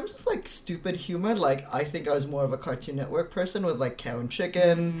in terms of stupid humor, I think I was more of a Cartoon Network person with Cow and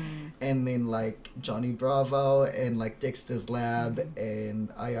Chicken, and then Johnny Bravo and Dexter's Lab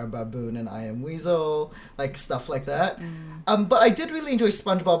and I Are Baboon and I Am Weasel, stuff like that. But I did really enjoy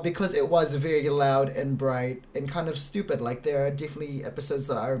SpongeBob because it was very loud and bright and kind of stupid. There are definitely episodes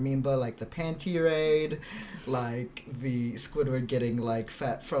that I remember, the Panty Raid, the Squidward getting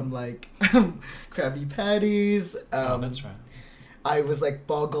fat from Krabby Patties. Oh, that's right. I was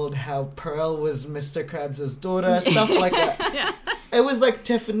boggled how Pearl was Mr. Krabs' daughter, stuff like that. It was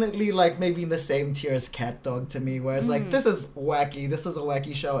definitely maybe in the same tier as Cat Dog to me, whereas this is wacky, this is a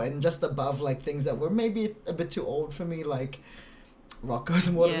wacky show, and just above things that were maybe a bit too old for me, Rocko's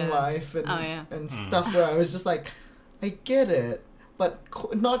Modern Life and stuff where I was just I get it, but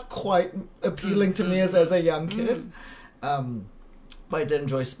not quite appealing to me as a young kid. But I did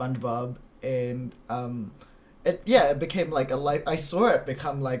enjoy SpongeBob, and it became a life. I saw it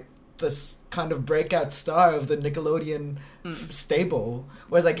become this kind of breakout star of the Nickelodeon stable,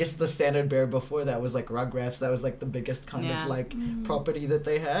 whereas I guess the standard bearer before that was Rugrats. That was the biggest kind of property that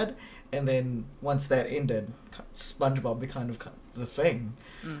they had, and then once that ended, SpongeBob became kind of the thing,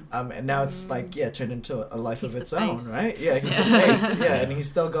 and now it's turned into a life of its own, right? Yeah, he's the face. Yeah, and he's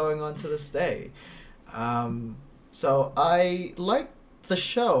still going on to this day. So I like the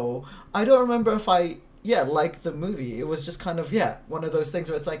show, I don't remember if I liked the movie. It was just kind of one of those things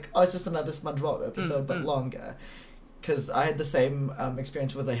where it's like, oh, it's just another SpongeBob episode but longer. Because I had the same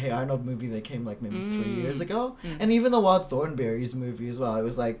experience with the Hey Arnold movie that came like maybe 3 years ago, and even the Wild Thornberrys movie as well. I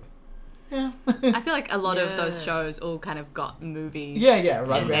was like, I feel like a lot of those shows all kind of got movies.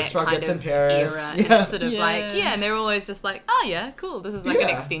 Rugrats in Paris. Era, and it's sort of and they're always just like, oh yeah, cool. This is like an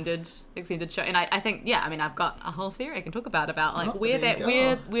extended show. And I think, I mean, I've got a whole theory I can talk about like where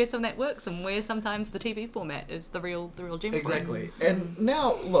some of that works and where sometimes the TV format is the real gem. Exactly. And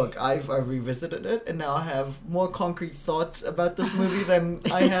now, look, I've revisited it, and now I have more concrete thoughts about this movie than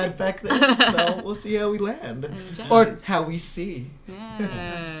I had back then. So we'll see how we land, or how we see.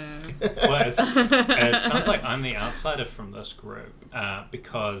 Yeah. Well, it sounds like I'm the outsider from this group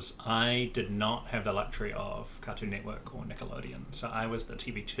because I did not have the luxury of Cartoon Network or Nickelodeon. So I was the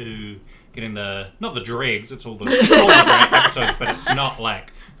TV2 getting not the dregs, it's all the great episodes, but it's not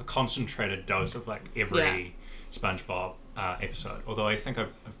like the concentrated dose of like every SpongeBob episode. Although I think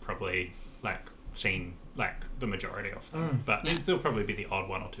I've probably like seen like the majority of them, but there'll probably be the odd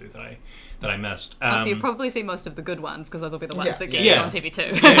one or two that I missed. So you'll probably see most of the good ones because those will be the ones that get you on TV too.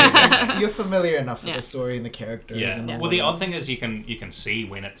 Exactly. You're familiar enough with the story and the characters. Well, the odd thing is you can see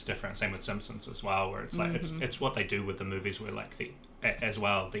when it's different. Same with Simpsons as well, where it's like it's what they do with the movies where like the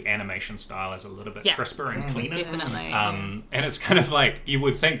animation style is a little bit crisper and cleaner. Definitely. And it's kind of like you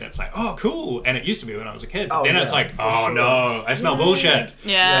would think that's like, oh, cool, and it used to be when I was a kid. But then it's like, oh no, I smell bullshit.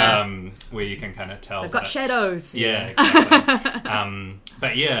 Yeah. Where you can kind of tell they've got shadows. Yeah. Exactly.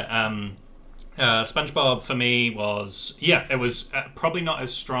 But SpongeBob for me was it was probably not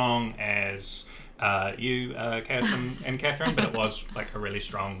as strong as you, Cass and Catherine, but it was like a really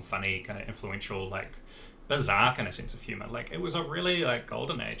strong, funny, kind of influential, like bizarre kind of sense of humor. Like it was a really like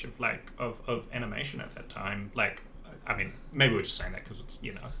golden age of animation at that time. Like, I mean, maybe we're just saying that because it's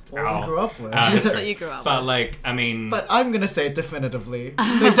it's what we grew up with. That's what you grew up with. But like, I mean, but I'm gonna say it definitively.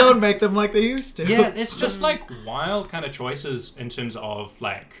 They don't make them like they used to. Yeah, it's just like wild kind of choices in terms of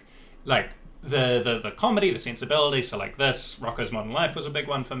like the comedy, the sensibility. So like this, Rocko's Modern Life was a big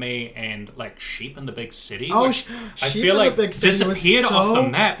one for me, and like Sheep in the Big City. Oh, which I Sheep feel in like the Big City disappeared was off so the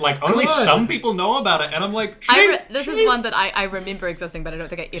map. Like only good. some people know about it, and I'm like, this is one that I remember existing, but I don't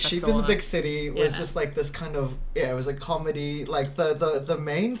think I ever Sheep saw in the it. Big City was just like this kind of it was a comedy. Like the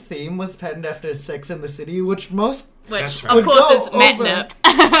main theme was patterned after Sex in the City, which That's of course is Matnip.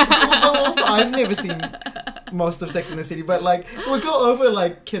 Well, also, I've never seen most of Sex in the City, but like it would go over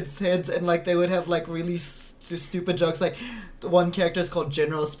like kids' heads, and like they would have like really stupid jokes. Like one character is called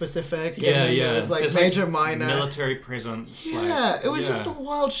General Specific, and then there was like Major Minor, military presence. It was just a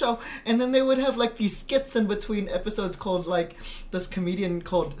wild show. And then they would have like these skits in between episodes called like this comedian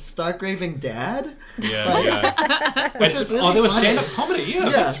called Stark Raving Dad. Which was really there was funny. stand-up comedy. Yeah,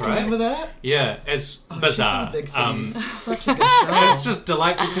 that's right. Remember that? Yeah, it's bizarre. Big City. Such a good show. It's just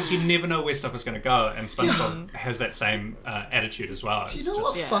delightful because you never know where stuff is going to go, and SpongeBob has that same attitude as well. Do you know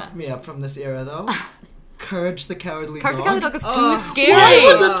what fucked me up from this era though? Courage the Cowardly Dog. Courage the Cowardly Dog is too scary.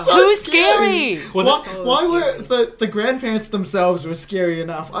 Why was it so scary? Why were the grandparents themselves were scary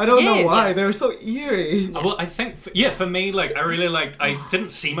enough? I don't know why. They were so eerie. Well, I think for me, like I really liked. I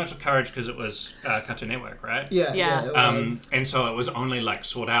didn't see much of Courage because it was Cartoon Network, right? Yeah. It was. And so it was only like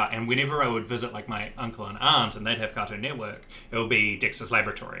sought out. And whenever I would visit like my uncle and aunt, and they'd have Cartoon Network, it would be Dexter's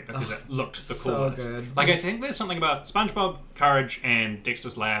Laboratory because it looked the coolest. So good. Like I think there's something about SpongeBob, Courage, and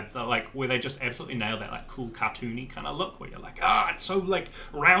Dexter's Lab that, like where they just absolutely nail that like cool cartoony kind of look where you're like, it's so like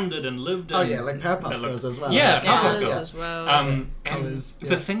rounded and lived in. Oh yeah, like Powerpuff Girls as well. Yeah, Powerpuff Girls Girls as well. And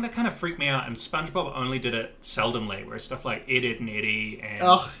the thing that kind of freaked me out, and SpongeBob only did it seldomly, where stuff like Ed, Edd and Eddy, and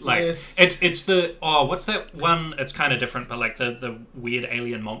it's the what's that one? It's kind of different, but like the weird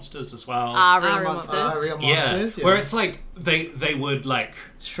alien monsters as well. Real Monsters. Yeah, where it's like they would like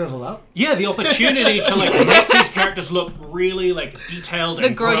shrivel up. Yeah, the opportunity to like make these characters look really like detailed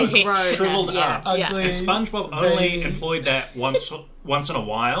and gross, shriveled up. Ugly, and SpongeBob only employed that once in a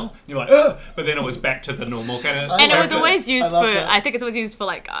while. You're like, ugh! But then it was back to the normal kind of. And it was always used I think it's always used for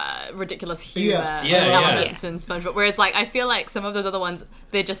like ridiculous humor elements in SpongeBob. Whereas like I feel like some of those other ones,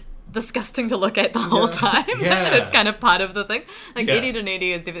 they're just disgusting to look at the whole time. It's kind of part of the thing. Like Ed, Edd and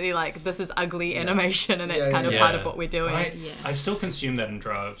Eddy is definitely like, this is ugly animation, and it's kind of part of what we're doing. I still consume that in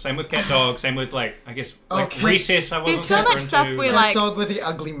droves. Same with Cat Dog. Same with like I guess like Recess. I wasn't There's so much stuff where Cat Dog with the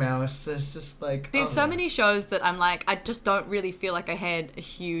ugly mouse. There's just like there's so many shows that I'm like, I just don't really feel like they had a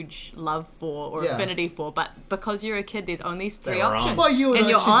huge love for or affinity for, but because you're a kid, there's only 3 options. Well, and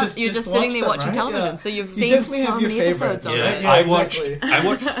you're just sitting there watching television, so you've seen so many episodes of it. I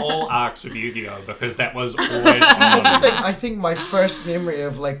watched whole arcs of Yu-Gi-Oh! Because that was always on. I think my first memory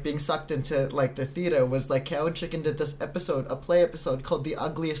of like being sucked into like the theater was like Cow and Chicken did this episode, a play episode called The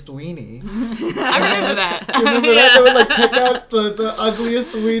Ugliest Weenie. I remember that. You remember that? They would like pick out the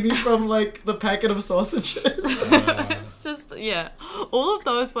ugliest weenie from like the packet of sausages. It's just all of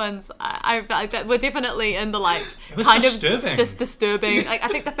those ones I that were definitely in the like kind disturbing. of disturbing. Like, I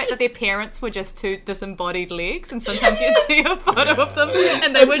think the fact that their parents were just 2 disembodied legs, and sometimes you'd see a photo of them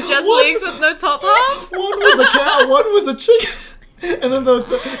and they were just legs with no top half. One was a cow, one was a chicken. And then the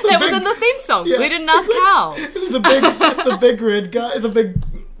that was in the theme song. We didn't ask how. The big red guy, the big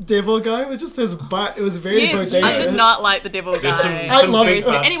devil guy was just his butt. It was very bodacious. I did not like the devil guy. I love it.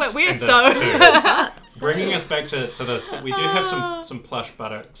 Anyway, we're so... Bringing us back to this, but we do have some plush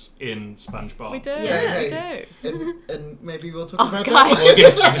buttocks in SpongeBob. We do, we do. And maybe we'll talk about guys,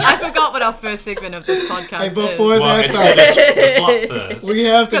 that. I forgot what our first segment of this podcast is. Before the plot first. We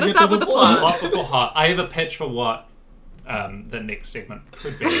have to get to the plot. Plot before hot. I have a pitch for what the next segment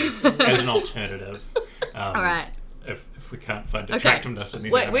could be as an alternative. All right. If we can't find attractiveness in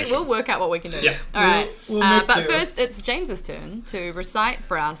these animations. We'll work out what we can do. Yeah. All right. But first, it's James's turn to recite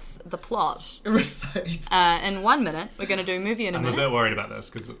for us the plot. Recite. In 1 minute. We're going to do movie in a minute. I'm a bit worried about this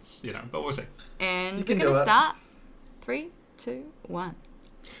because it's, but we'll see. And we're going to start. 3, 2, 1.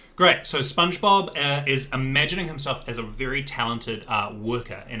 Great. So SpongeBob is imagining himself as a very talented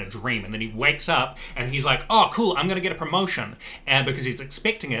worker in a dream, and then he wakes up and he's like, "Oh, cool! I'm going to get a promotion," because he's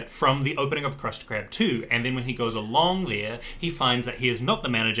expecting it from the opening of Krusty Krab 2. And then when he goes along there, he finds that he is not the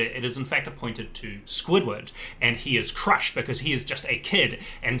manager; it is in fact appointed to Squidward, and he is crushed because he is just a kid.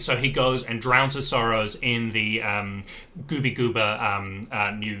 And so he goes and drowns his sorrows in the Gooby Goober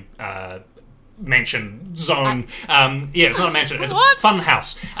new. Mansion zone. It's not a mansion, it's a fun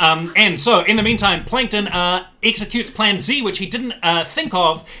house. And so, in the meantime, Plankton executes Plan Z, which he didn't think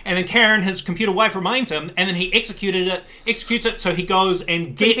of, and then Karen, his computer wife, reminds him, and then he executes it, so he goes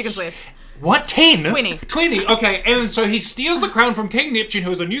and gets... 10 seconds left. What? 10? 20. 20, okay. And then so he steals the crown from King Neptune,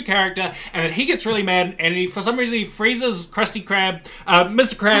 who is a new character, and then he gets really mad, and for some reason he freezes Krusty Krab,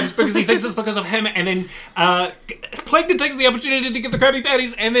 Mr. Krabs, because he thinks it's because of him, and then Plankton takes the opportunity to get the Krabby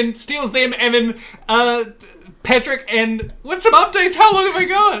Patties, and then steals them, and then Patrick and... What's some updates? How long have I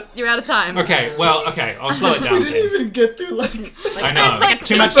got? You're out of time. Okay, I'll slow it down. We didn't even get through, I know, it's like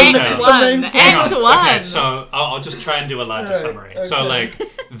too much Act detail. 1. Act 1. Okay, so I'll just try and do a larger summary. Okay. So,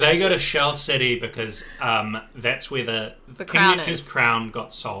 they go to Shell City because that's where the King Neptune's crown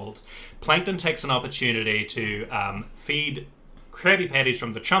got sold. Plankton takes an opportunity to feed Krabby Patties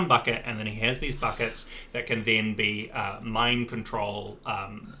from the chum bucket, and then he has these buckets that can then be mind control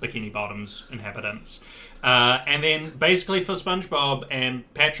Bikini Bottom's inhabitants. And then basically for SpongeBob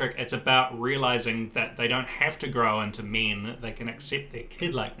and Patrick, it's about realizing that they don't have to grow into men. They can accept their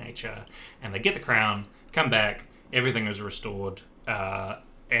kid-like nature, and they get the crown, come back, everything is restored,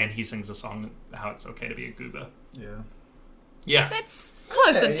 and he sings a song how it's okay to be a goober. Yeah. That's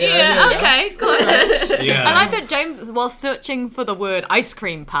close. Okay, close. Yeah. I like that James, while searching for the word ice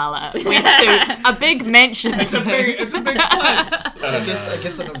cream parlor, went to a big mansion. It's a big place. I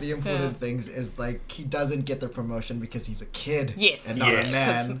guess one of the important things is he doesn't get the promotion because he's a kid. Yes. And not a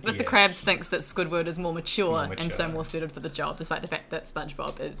man. Mr. Krabs thinks that Squidward is more mature and so more suited for the job, despite the fact that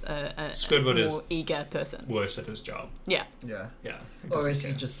SpongeBob is a more eager person. Worse at his job. Yeah. Or is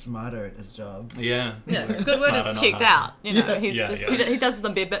he just smarter at his job? Yeah. Squidward is checked out. He does the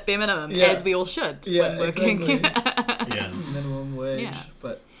bare minimum, as we all should when working. Exactly. Minimum wage. Yeah.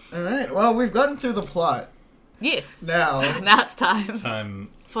 But all right. Well, we've gotten through the plot. Yes. Now it's time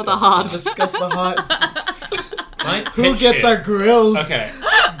for the heart. To discuss the heart. Who gets our grills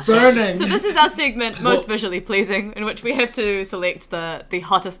burning? So this is our segment, most visually pleasing, in which we have to select the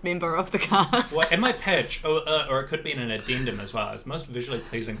hottest member of the cast. Well, in my pitch, or it could be in an addendum as well, as most visually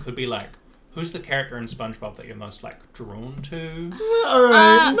pleasing could be who's the character in SpongeBob that you're most drawn to?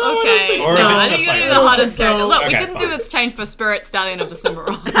 Alright. Okay. I think you're the hottest character. Look, we didn't do this change for Spirit Stallion of the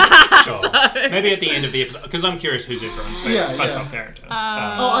Cimarron. Sure. Maybe at the end of the episode, because I'm curious who's everyone's favorite SpongeBob character.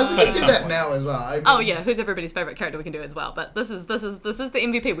 We can do that now as well. Who's everybody's favorite character? We can do it as well. But this is the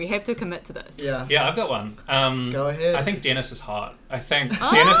MVP. We have to commit to this. Yeah, I've got one. Go ahead. I think Dennis is hot. I think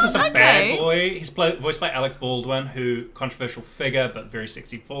Dennis is a bad boy. He's voiced by Alec Baldwin, who controversial figure but very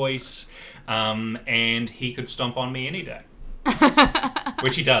sexy voice. And he could stomp on me any day.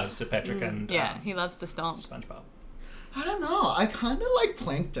 Which he does to Patrick and... he loves to stomp. SpongeBob. I don't know. I kind of like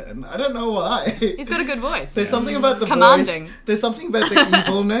Plankton. I don't know why. He's got a good voice. There's something about the commanding voice. There's something about the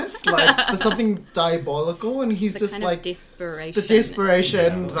evilness. Like, there's something diabolical, and he's just like desperation. The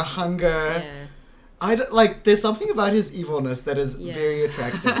desperation, the hunger. Yeah. There's something about his evilness that is very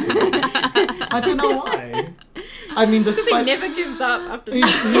attractive to me. I don't know why. I mean, despite... he never gives up after he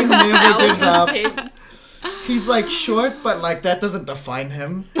never gives up. attempts. He's, like, short, but, like, that doesn't define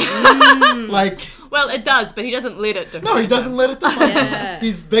him. Like... Well, it does, but he doesn't let it define him. No, he doesn't let it define him.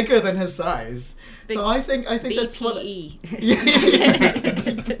 He's bigger than his size. So I think that's what...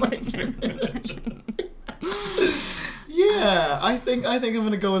 Yeah, I think I'm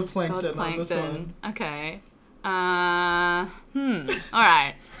gonna go with Plankton on this one. Okay. All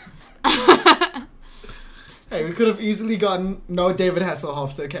right. Hey, we could have easily gotten David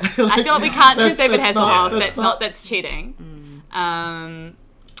Hasselhoff's okay. I feel like we can't choose David Hasselhoff. That's cheating.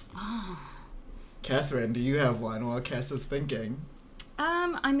 Catherine, do you have one while Cass is thinking?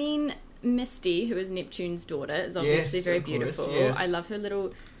 I mean, Misty, who is Neptune's daughter, is obviously very beautiful. Yes. I love her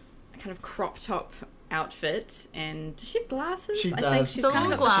little kind of crop top outfit, and does she have glasses? She does. I think she's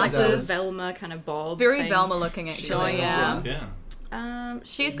kind of got like a Velma kind of bob. Very thing. Velma looking, actually. Yeah.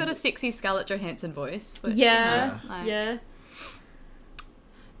 She's got a sexy Scarlett Johansson voice. Which, yeah. Yeah.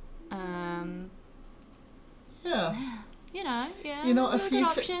 It's a good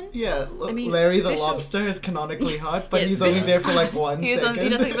option. Larry the Lobster is canonically hot, but he's only there for like 1 second. He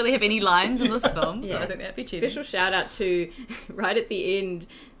doesn't really have any lines in this film, so I think that'd be cheating. Special shout out to, right at the end,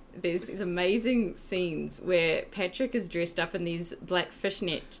 there's these amazing scenes where Patrick is dressed up in these black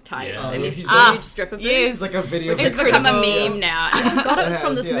fishnet tights and this huge strip of boobs. It's like a video. Which has become a meme now. And I forgot it was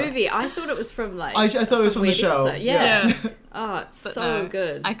from this movie. I thought it was from like... I thought it was from the show. Yeah. Oh, it's so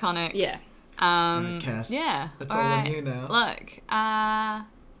good. Iconic. Yeah. Cass. Yeah. That's all on you now. Look.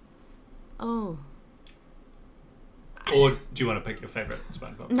 Or do you want to pick your favourite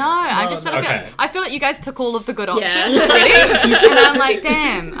SpongeBob? No, I just feel like I feel like you guys took all of the good options Yeah. already, and I'm like,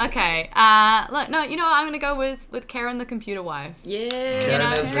 damn. Okay. Look, no, you know what? I'm gonna go with Karen the computer wife. Yeah.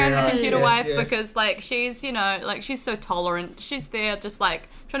 Karen the computer wife, because like she's she's so tolerant. She's there just like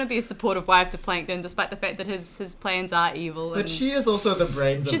trying to be a supportive wife to Plankton, despite the fact that his plans are evil. But she is also the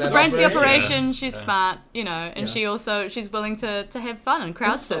brains of that operation. She's the brains of the operation. Yeah. She's smart, and she's willing to have fun and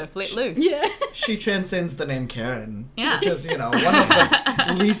crowd surf, let loose. Yeah. She transcends the name Karen. Yeah. Which is, one of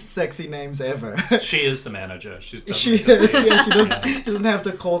the least sexy names ever. She is the manager. She doesn't have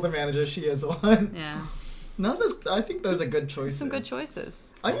to call the manager. She is one. Yeah. No, I think those are good choices. Some good choices.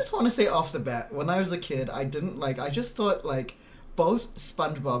 I just want to say off the bat, when I was a kid, I just thought both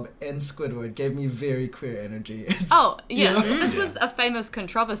SpongeBob and Squidward gave me very queer energy. Oh, yeah. This was a famous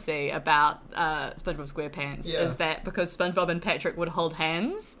controversy about SpongeBob SquarePants, is that because SpongeBob and Patrick would hold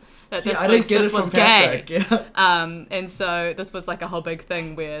hands, that I didn't get it from Patrick. Gay. Yeah. And so this was like a whole big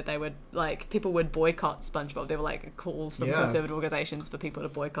thing where they would, people would boycott SpongeBob. There were like calls from conservative organizations for people to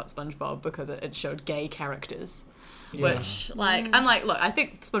boycott SpongeBob because it showed gay characters. Yeah. Which, I'm like, look, I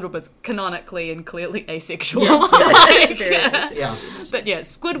think SpongeBob is canonically and clearly asexual. Yes. Yeah. But yeah,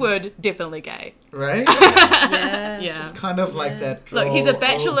 Squidward, definitely gay. Right? Yeah. Just kind of like that. Look, he's a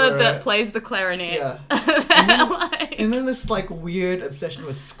bachelor that plays the clarinet. Yeah. And then this weird obsession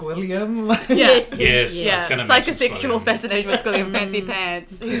with Squilliam. Yes. Yeah. Psychosexual fascination with Squilliam Fancy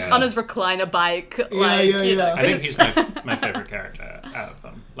Pants. He's on his recliner bike. Yeah. I think he's my favourite character out of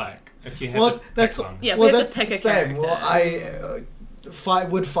them. If you have to pick one. Yeah, we have to pick a character. Well, I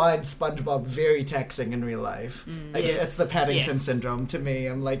would find SpongeBob very taxing in real life. It's the Paddington syndrome to me.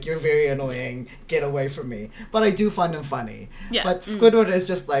 I'm like, you're very annoying. Get away from me. But I do find him funny. Yeah. But Squidward is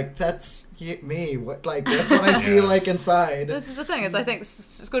just that's me. That's what I feel like inside. This is the thing, is I think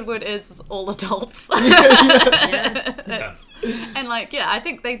Squidward is all adults. And I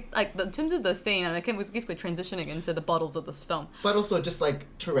think they in terms of the theme, and I guess we're transitioning into the bottles of this film. But also just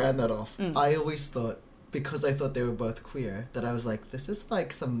to round that off, I always thought, because I thought they were both queer, that I was like, this is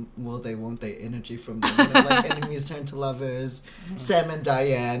some will they won't they energy from them. Enemies turn to lovers, Sam and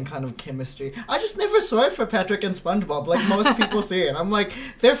Diane kind of chemistry. I just never saw it for Patrick and SpongeBob like most people see it. I'm like,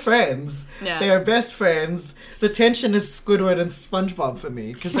 they're friends. Yeah. They are best friends. The tension is Squidward and SpongeBob for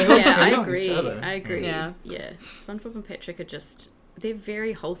me, because they always hate on each other. I agree. Yeah. SpongeBob and Patrick are just, they're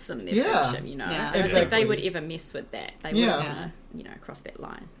very wholesome, their friendship, I don't think they would ever mess with that. They wouldn't cross that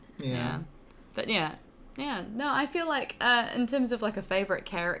line. Yeah. But no, I feel like in terms of a favourite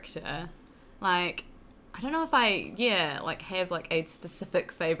character, I don't know if I have a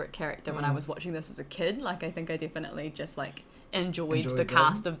specific favourite character when I was watching this as a kid. I think I definitely just enjoyed the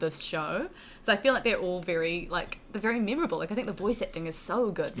cast of this show. So I feel like they're all very memorable. Like I think the voice acting is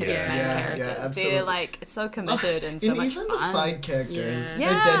so good for these main characters. They're like so committed and so much even fun. The side characters, their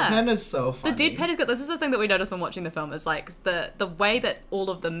deadpan is so funny. The deadpan is good. This is the thing that we noticed when watching the film is like the way that all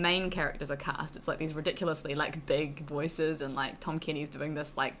of the main characters are cast. It's like these ridiculously like big voices, and like Tom Kenny's doing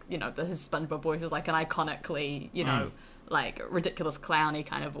this like his SpongeBob voice is like an iconically like ridiculous clowny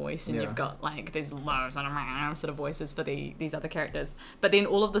kind of voice, and you've got like these low sort of voices for these other characters, but then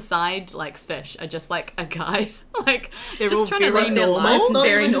all of the side like fish are just like a guy. Like they're just all trying to read their lines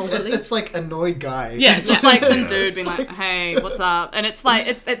very normally. It's like annoyed guy. Yeah, it's just like some dude being like, hey, what's up? And it's like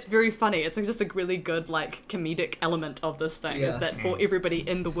it's very funny. It's like just a really good like comedic element of this thing is that for everybody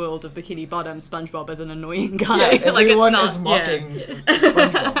in the world of Bikini Bottom, SpongeBob is an annoying guy. Yes, everyone is mocking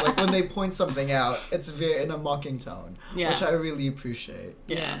SpongeBob. Like when they point something out, it's very in a mocking tone. Which I really appreciate.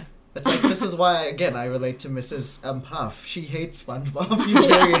 Yeah. It's like, this is why, again, I relate to Mrs. Puff. She hates SpongeBob. He's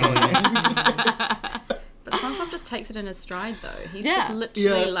very annoying. But SpongeBob just takes it in his stride, though. He's just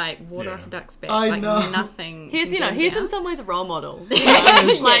literally like water off a duck's back. I know. Nothing. He's in some ways a role model.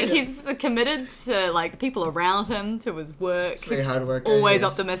 Like he's committed to like the people around him, to his work. He's very hard worker. Always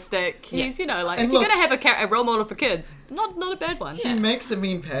optimistic. He's like if you're gonna have a role model for kids, not a bad one. He makes a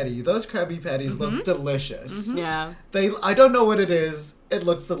mean patty. Those Krabby Patties look delicious. Mm-hmm. Yeah. I don't know what it is. It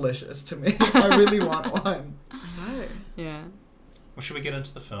looks delicious to me. I really want one. I know. Yeah. Well, should we get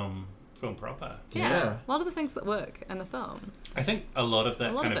into the film proper? Yeah. What are the things that work in the film? I think a lot of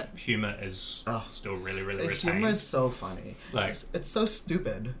that kind of humour is still really, really retained. The humour is so funny. Like it's so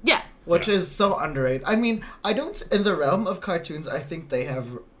stupid. Yeah. Which is so underrated. I mean, I don't, in the realm of cartoons, I think they have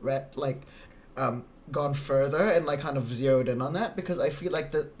gone further and like kind of zeroed in on that, because I feel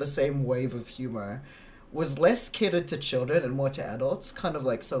like the same wave of humour was less catered to children and more to adults, kind of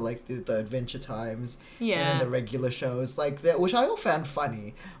like, so like the Adventure Times and then the regular shows like that, which I all found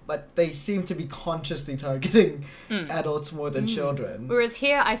funny, but they seem to be consciously targeting adults more than children. Whereas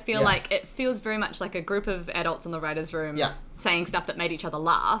here I feel like it feels very much like a group of adults in the writer's room saying stuff that made each other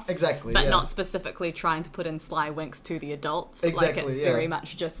laugh. Exactly. But not specifically trying to put in sly winks to the adults. Exactly. Like it's very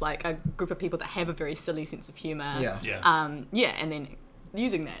much just like a group of people that have a very silly sense of humour. And then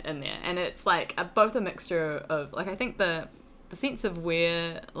using that in there, and it's like both a mixture of like, I think the sense of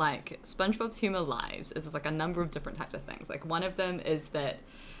where like SpongeBob's humor lies is like a number of different types of things. Like one of them is that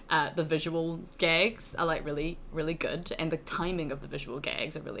the visual gags are like really, really good, and the timing of the visual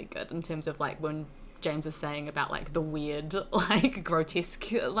gags are really good in terms of like when James is saying about like the weird, like grotesque,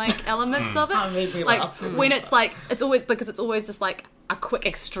 like elements of it. That made me like laugh. When it's like it's always just like a quick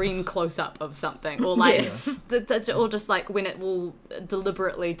extreme close up of something, or like or just like when it will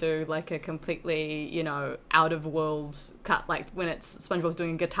deliberately do like a completely out of world cut, like when it's SpongeBob's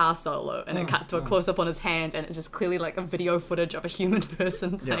doing a guitar solo and it cuts to a close up on his hands and it's just clearly like a video footage of a human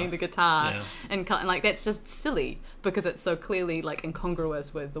person playing the guitar and like that's just silly because it's so clearly like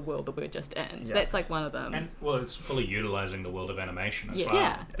incongruous with the world that we're just in. So that's like one of them. And well, it's fully utilizing the world of animation as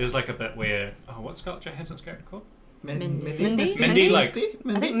well. There's like a bit where what's Scarlett Johansson's character called? Mindy? Like,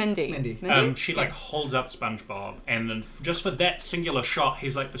 I think Mindy. She like holds up SpongeBob, and then just for that singular shot,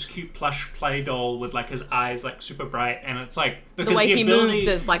 he's like this cute plush play doll with like his eyes like super bright, and it's like because the way he moves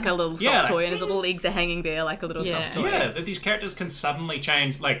is like a little soft toy, and his little legs are hanging there like a little soft toy. Yeah, that these characters can suddenly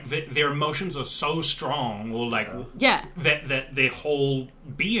change, like their emotions are so strong, or like that their whole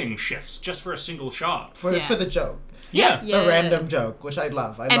being shifts just for a single shot for the joke. Yeah. The random joke, which I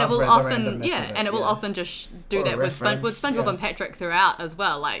love. I love the randomness of it. And it will often just do that with SpongeBob and Patrick throughout as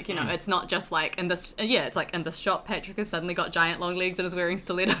well. Like, it's not just like in this... it's like in this shot, Patrick has suddenly got giant long legs and is wearing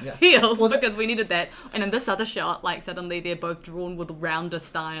stiletto heels because we needed that. And in this other shot, like suddenly they're both drawn with rounder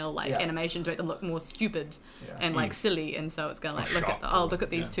style, like animation to make them look more stupid and like silly. And so it's going to like, look at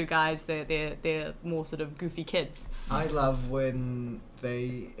these two guys. They're more sort of goofy kids. I love when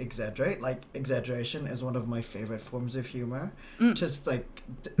they exaggerate. Like, exaggeration is one of my favorite forms of humor. Just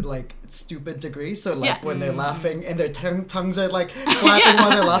like stupid degrees. So like when they're laughing and their mes are like flapping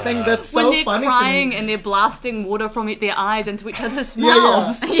while they're laughing, that's so funny to me. When they're crying and they're blasting water from their eyes into each other's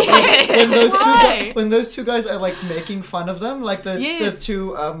mouths. When those two guys are like making fun of them, like the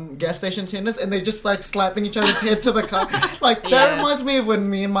two gas station attendants, and they just like slapping each other's head to the car. Like that reminds me of when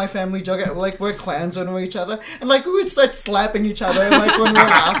me and my family joke at, like we're clans when we're each other, and like we would start slapping each other like when we're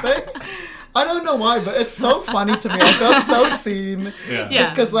laughing. I don't know why, but it's so funny to me. I felt so seen.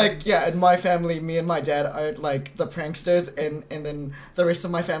 Just because, like, in my family, me and my dad are, like, the pranksters, and then the rest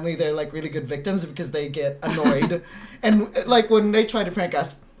of my family, they're, like, really good victims because they get annoyed. And, like, when they try to prank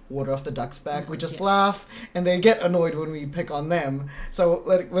us, water off the duck's back. We just laugh, and they get annoyed when we pick on them. So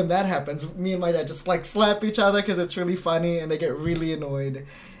like, when that happens, me and my dad just like slap each other because it's really funny, and they get really annoyed.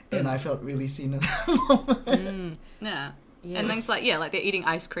 And I felt really seen in that moment. Yeah. Yeah. And things like they're eating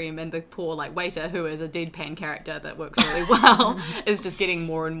ice cream, and the poor like waiter, who is a deadpan character that works really well, is just getting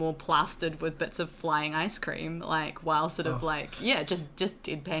more and more plastered with bits of flying ice cream, like while sort of just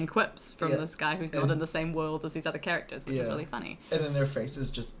deadpan quips from this guy who's not in the same world as these other characters, which is really funny. And then their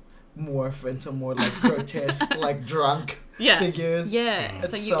faces just morph into more like grotesque, like drunk figures. Yeah,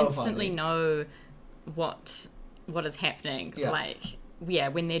 so you instantly know what is happening. Yeah. Like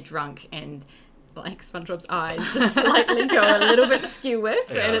when they're drunk and like SpongeBob's eyes just slightly go a little bit skew with,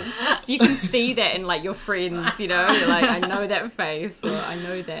 and it's just, you can see that in like your friends, you know, you're like, I know that face, or I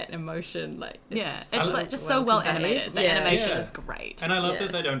know that emotion. Like it's like just so well animated. The animation is great, and I love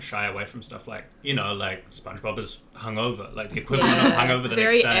that they don't shy away from stuff like, you know, like SpongeBob is hungover, like the equivalent of hungover the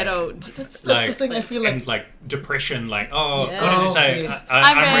very next day. Adult. That's the thing. I feel like, and like depression, like what does he say? Yes.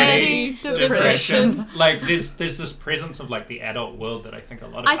 I'm ready. Depression. Like there's this presence of like the adult world that I think a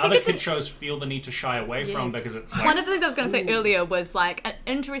lot of other kid shows feel the need to shy away from, because it's like, one of the things I was going to say earlier was like an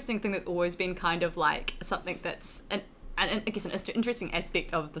interesting thing that's always been kind of like something that's and I guess an interesting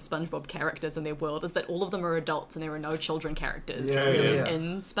aspect of the SpongeBob characters in their world is that all of them are adults and there are no children characters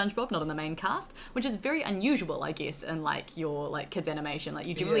in SpongeBob, not in the main cast, which is very unusual, I guess, in like your like kids animation. Like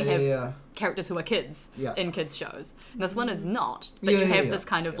you generally have characters who are kids in kids shows, and this one is not, but you have this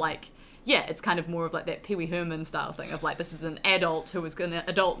kind of like it's kind of more of like that Pee Wee Herman style thing of like, this is an adult who is an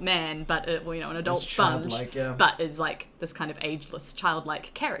adult man, but an adult sponge, but is like this kind of ageless,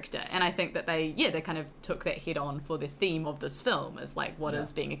 childlike character. And I think that they kind of took that head on for the theme of this film, as like, what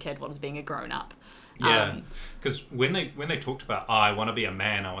is being a kid, what is being a grown up. Yeah, because when they talked about, I want to be a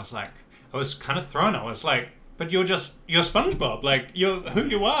man, I was kind of thrown. I was like, but you're SpongeBob, like you're who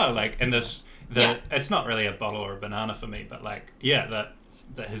you are, like in this. It's not really a bottle or a banana for me, but like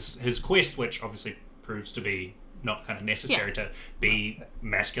that his quest, which obviously proves to be not kind of necessary to be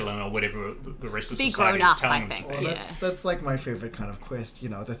masculine or whatever the rest of society is telling them to be. Well, that's like my favorite kind of quest, you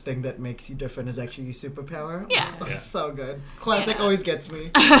know, the thing that makes you different is actually your superpower. That's so good. Classic always gets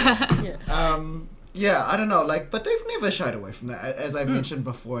me. I don't know, like, but they've never shied away from that. As I mentioned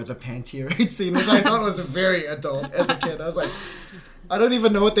before, the panty raid scene, which I thought was very adult as a kid. I was like, I don't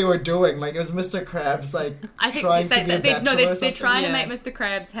even know what they were doing. Like, it was Mr. Krabs, like, trying to be a bachelor. They're trying to make Mr.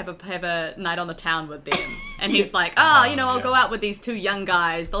 Krabs have a night on the town with them. And he's like, I'll go out with these two young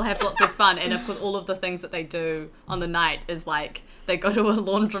guys. They'll have lots of fun. And, of course, all of the things that they do on the night is, like, they go to a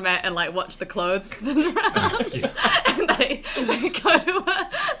laundromat and, like, watch the clothes spin around. And they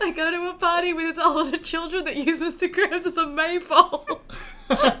go to a party with a lot of children that use Mr. Krabs as a maypole.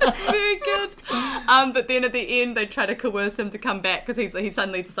 It's very good. But then at the end, they try to coerce him to come back because he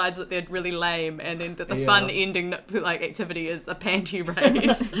suddenly decides that they're really lame, and then the fun ending like activity is a panty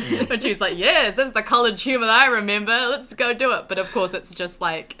raid. But she's like, yes, this is the college humor that I remember. Let's go do it. But of course, it's just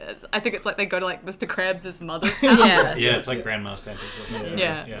like, I think it's like they go to like Mr. Krabs' mother's house. It's like Grandma's panties.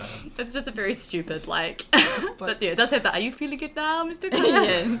 Yeah. It's just a very stupid like. But it does have that. Are you feeling it now, Mr.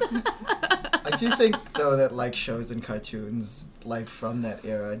 Krabs? I do think though that like shows and cartoons like from that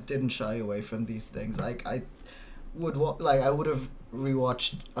era didn't shy away from these things. Like I would have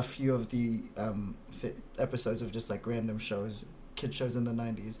rewatched a few of the episodes of just like random shows, kid shows in the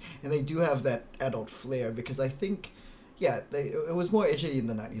 90s, and they do have that adult flair because I think it was more edgy in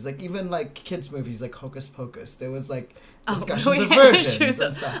the 90s. Like even like kids movies like Hocus Pocus, there was like discussions of virgins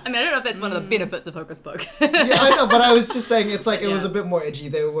and stuff. I mean, I don't know if that's one of the benefits of Hocus Pocus. I know, but I was just saying it's like it was a bit more edgy.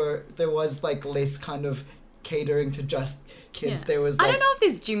 There was like less kind of catering to just kids. There was like, I don't know if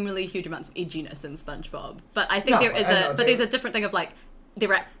there's generally huge amounts of edginess in SpongeBob, but I think there's a different thing of like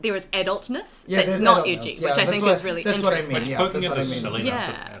there is adultness that's not edgy, which I think is really interesting. That's what I mean. It's poking at the silliness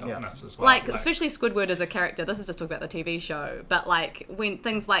of adultness as well. Like, especially Squidward as a character, this is just talking about the TV show, but like when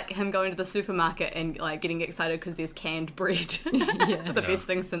things like him going to the supermarket and like getting excited because there's canned bread, the best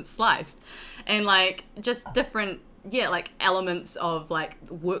thing since sliced, and like just different like elements of like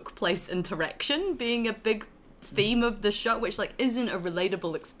workplace interaction being a big theme of the show, which like isn't a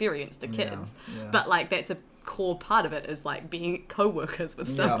relatable experience to kids, but like that's a core part of it is like being co-workers with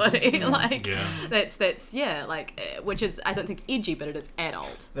somebody that's like which is I don't think edgy, but it is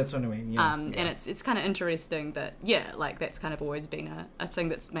adult. That's what I mean. And it's kind of interesting that like that's kind of always been a thing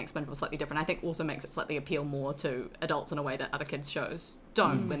that makes SpongeBob slightly different. I think also makes it slightly appeal more to adults in a way that other kids shows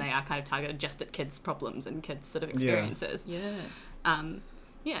don't, when they are kind of targeted just at kids' problems and kids' sort of experiences. And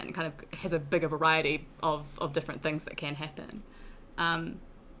kind of has a bigger variety of different things that can happen.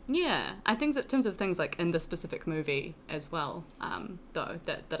 Yeah, I think in terms of things like in this specific movie as well, though,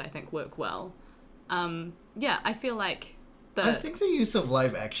 that I think work well. I feel like I think the use of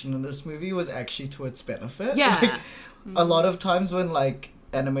live action in this movie was actually to its benefit. Yeah. Like, a lot of times when, like,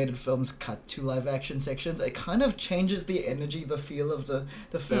 animated films cut to live action sections, it kind of changes the energy, the feel of the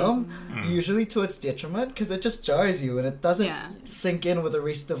film, usually to its detriment, because it just jars you and it doesn't sink in with the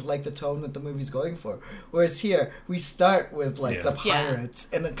rest of like the tone that the movie's going for. Whereas here, we start with like the pirates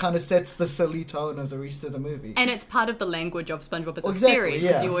and it kind of sets the silly tone of the rest of the movie. And it's part of the language of SpongeBob as a series,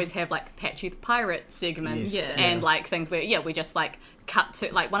 because you always have like Patchy the Pirate segments and like things where we just like cut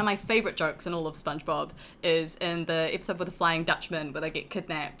to, like, one of my favourite jokes in all of SpongeBob is in the episode with the Flying Dutchman where they get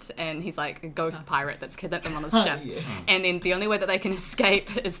kidnapped and he's like a ghost pirate that's kidnapped them on his ship. And then the only way that they can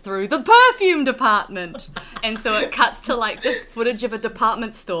escape is through the perfume department. And so it cuts to like just footage of a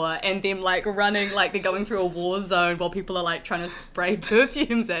department store and them like running, like they're going through a war zone while people are like trying to spray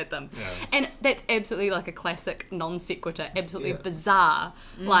perfumes at them. And that's absolutely like a classic non sequitur, absolutely bizarre,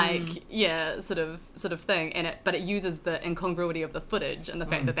 like sort of thing. And but it uses the incongruity of the footage and the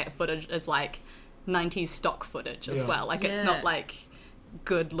fact that footage is like 90s stock footage as well. Like it's not like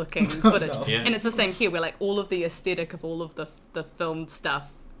good looking footage. And it's the same here where like all of the aesthetic of all of the filmed stuff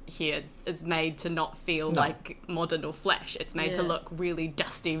here is made to not feel like modern or flash. It's made to look really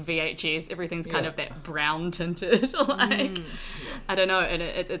dusty VHS. Everything's kind of that brown tinted. Like I don't know, and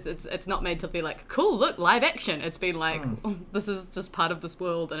it's not made to be like, cool, look, live action. It's been like, this is just part of this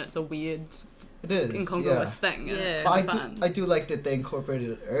world and it's a weird incongruous thing. But I do like that they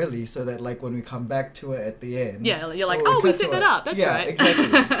incorporated it early so that like when we come back to it at the end, you're like, we set that up. That's right.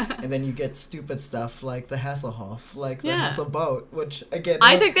 Exactly. And then you get stupid stuff like the Hasselhoff, like the Hasselboat, which again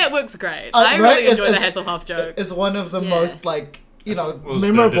I think that works great. I really enjoy the Hasselhoff joke. It's one of the most like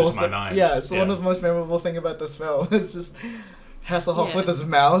memorable. One of the most memorable thing about this film. It's just Hasselhoff with his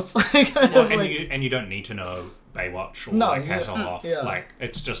mouth. And you don't need to know Baywatch or Hasselhoff. Like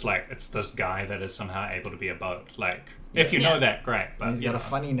it's just like it's this guy that is somehow able to be a boat. Like if you know that, great. But he's got a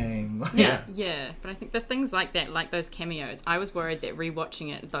funny name. But I think the things like that, like those cameos, I was worried that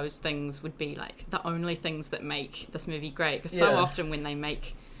rewatching it, those things would be like the only things that make this movie great. Because so often when they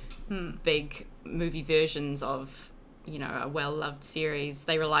make big movie versions of a well-loved series,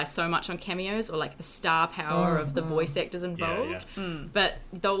 they rely so much on cameos or like the star power of the voice actors involved. But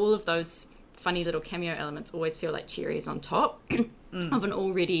all of those funny little cameo elements always feel like cherries on top of an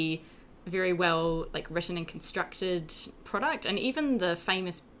already very well like written and constructed product. And even the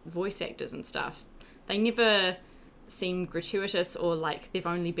famous voice actors and stuff, they never seem gratuitous or like they've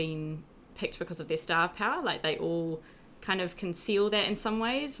only been picked because of their star power. Like they all kind of conceal that in some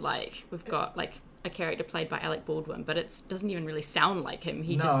ways. Like we've got like a character played by Alec Baldwin, but it doesn't even really sound like him.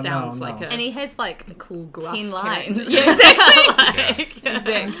 He just sounds like a... And he has like a cool 10 lines. Exactly.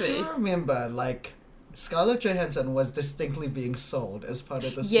 Exactly. I do remember like Scarlett Johansson was distinctly being sold as part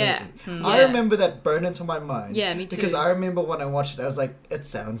of this movie. I remember that burned into my mind. Yeah, me too. Because I remember when I watched it, I was like, it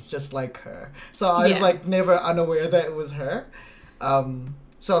sounds just like her. So I was like never unaware that it was her.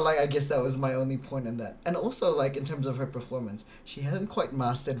 So, like, I guess that was my only point in that. And also, like, in terms of her performance, she hasn't quite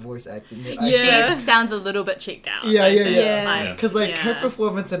mastered voice acting yet. She sounds a little bit cheeked out. Because, her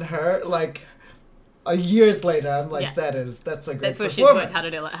performance in her, like, years later, I'm like, that's a great performance. That's where she's learned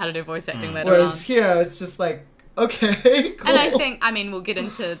how to do voice acting later Whereas here, it's just like, okay, cool. And I think, we'll get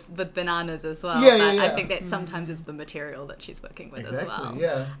into with Bananas as well. I think that sometimes is the material that she's working with as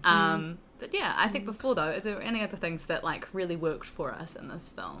well. But I think before though, is there any other things that like really worked for us in this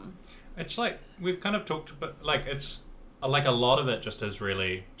film? It's like we've kind of talked about, like it's like a lot of it just is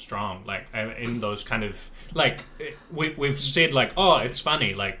really strong. Like in those kind of like we've said like, oh, it's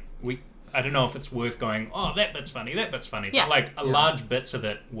funny. Like I don't know if it's worth going, oh, that bit's funny. But like large bits of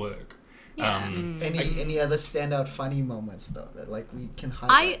it work. Any other standout funny moments though that like we can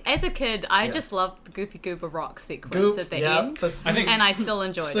highlight? As a kid, I just loved the Goofy Goober rock sequence at the end, and I still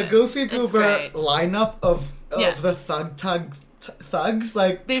enjoyed the Goofy Goober lineup of the thugs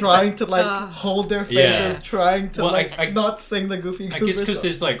like trying to like hold their faces, trying to not sing the Goofy Goober. I guess because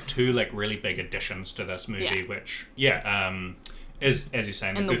there's like two like really big additions to this movie, which is, as you're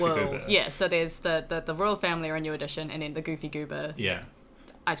saying, in the Goofy world. Goober. Yeah, so there's the Royal Family are a new addition, and then the Goofy Goober.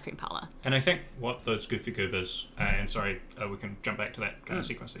 Ice cream parlor. And I think what those Goofy Goobers, and sorry, we can jump back to that kind of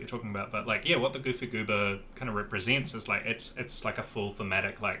sequence that you're talking about, but like, what the Goofy Goober kind of represents is like, it's like a full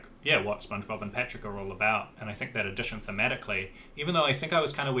thematic, like, what SpongeBob and Patrick are all about. And I think that addition thematically, even though I think I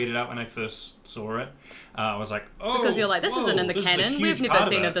was kind of weirded out when I first saw it, I was like, oh, because you're like, this isn't in the canon. We've never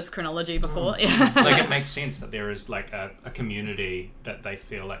seen of this chronology before. Like, it makes sense that there is like a community that they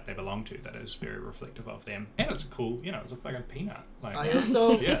feel like they belong to that is very reflective of them, and it's a cool, it's a fucking peanut. Like, I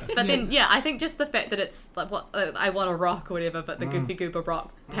also, but then I think just the fact that it's like what I Want to Rock or whatever, but the Goofy Goober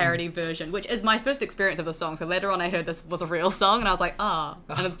Rock parody version, which is my first experience of the song. So later on, I heard this was a real song, and I was like, and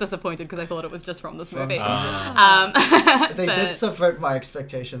I was disappointed because I thought it was just from this movie. They did subvert my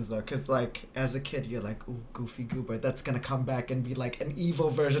expectations though, because like as a kid, you're like, ooh, Goofy Goober, that's gonna come back and be like an evil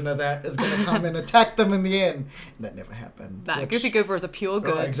version of that is gonna come and attack them in the end. And that never happened. Goofy Goober is a pure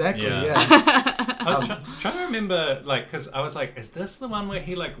good. Oh, exactly. Yeah. I was trying to remember, like, because I was like, is this the one where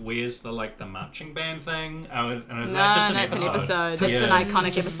he like wears the marching band thing? And is that just an episode? It's an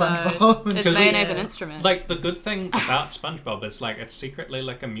iconic episode. It's mayonnaise an instrument. Like, the good thing about SpongeBob is like it's secretly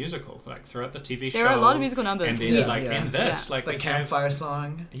like a musical. Like throughout the TV show, there are a lot of musical numbers. And then in this, like the campfire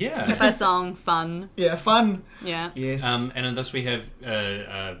song. Yeah. Campfire song, fun. Yeah, fun. Yeah. Yes. And in this we have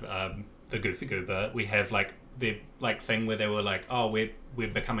the Goofy Goober. We have like the thing where they were like, oh, we're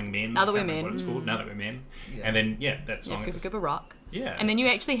becoming men. Now that we're men. What it's called. Now that we're men. Yeah. And then that song. Goofy Goober Rock. Yeah. And then you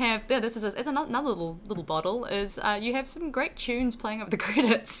actually have it's another little bottle is you have some great tunes playing over the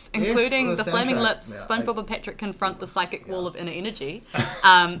credits, including the Flaming Lips, SpongeBob and Patrick Confront the Psychic Wall of Inner Energy,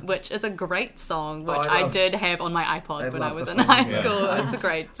 which is a great song, which I did have on my iPod when I was in high school. It's a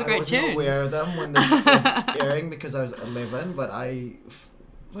great tune. I wasn't aware of them when this was airing because I was 11, but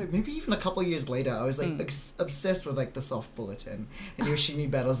maybe even a couple of years later, I was like obsessed with like the Soft Bulletin and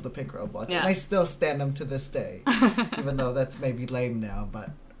Yoshimi battles the Pink Robots, and I still stand them to this day, even though that's maybe lame now.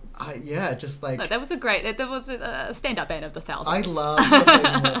 But just like that was a stand-up band of the thousands. I love the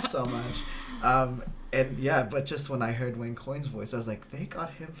Flaming Lips so much. But just when I heard Wayne Coyne's voice, I was like, they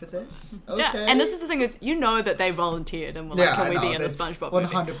got him for this? Okay. Yeah, and this is the thing is, that they volunteered and were like, can we be in the SpongeBob movie?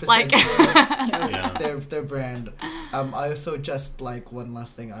 100% Like, their brand. I also just like one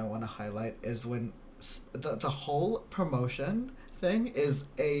last thing I want to highlight is when the whole promotion thing is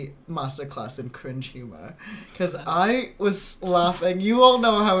a masterclass in cringe humor, because I was laughing. You all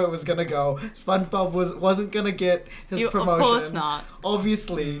know how it was gonna go. SpongeBob wasn't gonna get his promotion, of course not,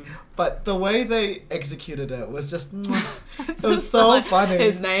 obviously, but the way they executed it was just it was so funny.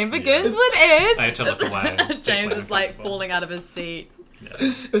 His name begins with S. I had to look away. James is like falling out of his seat.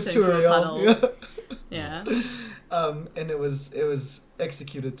 It was too real. Yeah. And it was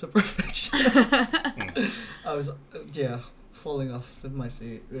executed to perfection. I was falling off my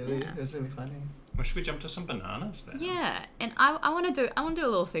seat, really. It was really funny. Well, should we jump to some bananas then? Yeah, and I want to do a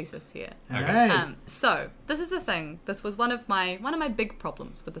little thesis here. Okay. So this is the thing. This was one of my big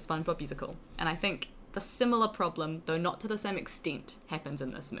problems with the SpongeBob musical, and I think the similar problem, though not to the same extent, happens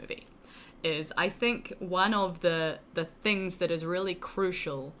in this movie. Is I think one of the things that is really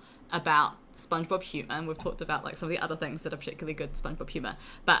crucial about SpongeBob humor, and we've talked about like some of the other things that are particularly good SpongeBob humor,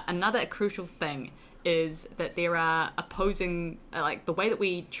 but another crucial thing is that there are opposing, like the way that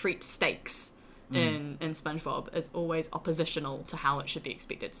we treat stakes in SpongeBob is always oppositional to how it should be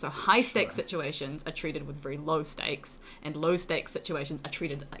expected. So high stakes situations are treated with very low stakes, and low stakes situations are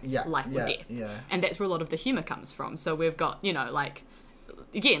treated like life or death. Yeah. And that's where a lot of the humor comes from. So we've got, like,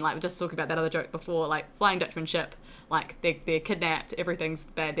 again, like we're just talking about that other joke before, like Flying Dutchman ship, like they're kidnapped, everything's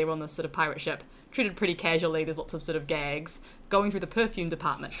bad, they're on this sort of pirate ship, treated pretty casually, there's lots of sort of gags. Going through the perfume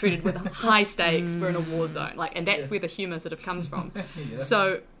department, treated with high stakes, we're in a war zone, like, and that's where the humor sort of comes from.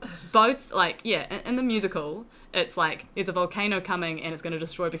 So both, like, in the musical, it's like there's a volcano coming and it's going to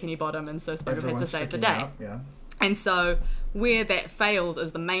destroy Bikini Bottom, and so SpongeBob has to save the day. And so where that fails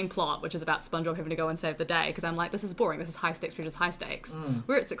is the main plot, which is about SpongeBob having to go and save the day, because I'm like, this is boring, this is high stakes, treated as high stakes.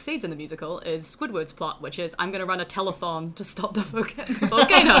 Where it succeeds in the musical is Squidward's plot, which is I'm going to run a telethon to stop the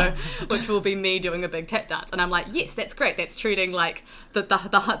volcano, which will be me doing a big tap dance. And I'm like, yes, that's great. That's treating like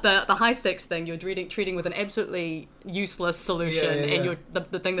the high stakes thing. You're treating with an absolutely useless solution, and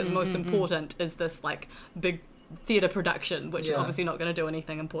the thing that's most important is this like big theatre production, which is obviously not going to do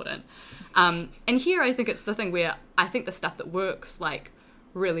anything important. And here I think it's the thing where I think the stuff that works like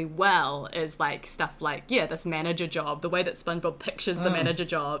really well is like stuff like this manager job. The way that SpongeBob pictures the manager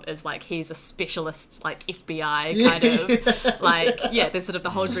job is like he's a specialist, like FBI kind of like there's sort of the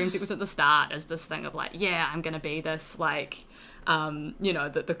whole dream sequence at the start is this thing of like I'm gonna be this like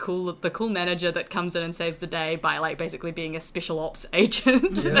the cool manager that comes in and saves the day by like basically being a special ops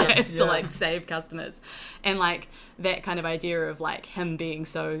agent that has to like save customers, and like that kind of idea of like him being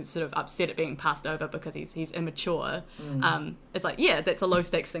so sort of upset at being passed over because he's immature. It's like that's a low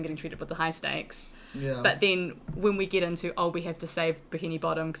stakes thing getting treated with the high stakes. Yeah. But then when we get into, we have to save Bikini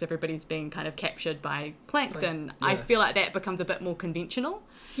Bottom because everybody's being kind of captured by plankton, I feel like that becomes a bit more conventional.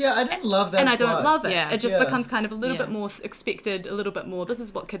 Yeah, I didn't love that And I plot. don't love it. Yeah. It just Yeah. becomes kind of a little bit more expected, a little bit more, this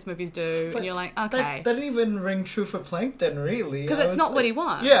is what kids' movies do. But and you're like, okay. That didn't even ring true for Plankton, really. Because it's not what he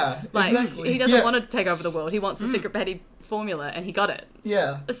wants. Yeah, like, exactly. He doesn't want to take over the world. He wants the Secret Patty formula, and he got it.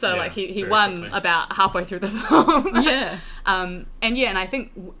 Yeah. So, Yeah, like, he very won quickly. about halfway through the film. Yeah. And I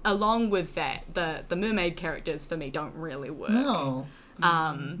think along with that, the mermaid characters for me don't really work. No.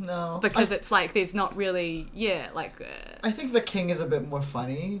 No. Because it's like there's not really, I think the king is a bit more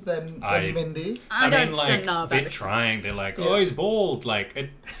funny than Mindy. I mean, like, don't know about they're the trying. They're like, oh, he's bald. Like,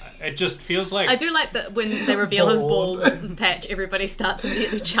 it just feels like... I do like that when they reveal his bald patch, everybody starts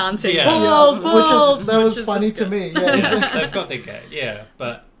immediately chanting, Yeah. bald, bald! That was which is funny just to good. me. Yeah, exactly. They've got their gay, yeah.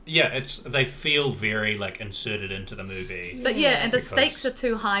 But, yeah, they feel very, like, inserted into the movie. But and the Because- stakes are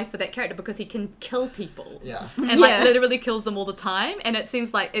too high for that character because he can kill people. Yeah. And like literally kills them all the time. And it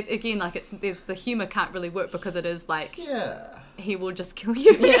seems like, the humour can't really work because it is like, Yeah. he will just kill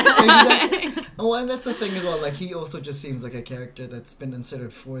you. Exactly. Oh, and that's the thing as well. Like, he also just seems like a character that's been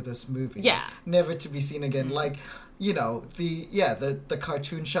inserted for this movie. Yeah. Never to be seen again. Like, you know, the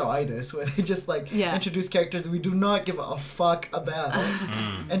cartoon show Itis, where they just introduce characters we do not give a fuck about,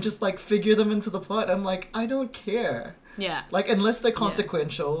 and just like figure them into the plot. I'm like, I don't care. Yeah. Like, unless they're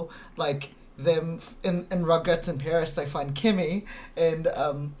consequential, like them in Rugrats in Paris, they find Kimmy and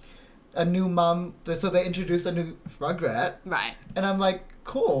a new mom. So they introduce a new Rugrat, Right. and I'm like,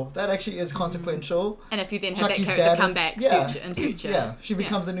 cool. That actually is consequential. And if you then have Chucky's that dad character come is- back in future. Yeah, she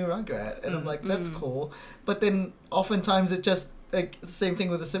becomes a new Rugrat, and I'm like, that's cool. But then oftentimes it just like the same thing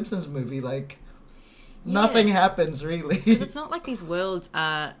with the Simpsons movie, like nothing happens really. Because it's not like these worlds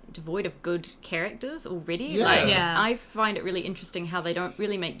are devoid of good characters already. Yeah. Like, Yeah. I find it really interesting how they don't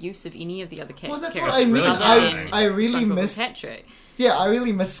really make use of any of the other Well, characters. that's what I mean. other than I really SpongeBob miss. and Patrick. Yeah, I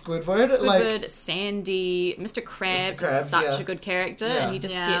really miss Squidward. Squidward, Like, Sandy, Mr. Krabs, Krabs, is such yeah. a good character, Yeah. and he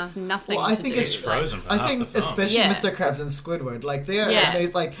just Yeah. gets nothing well, I to think do. it's He's frozen for I half think the film. especially Yeah. Mr. Krabs and Squidward, like they are Yeah.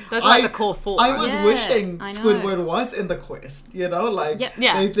 amazing. Like Those are like the core four. I was Yeah, wishing I know. Squidward was in the quest. You know, like Yep.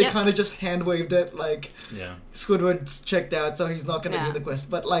 Yeah. they Yep. kind of just hand waved it like. Yeah. Squidward's checked out, so he's not going to be Yeah. in the quest.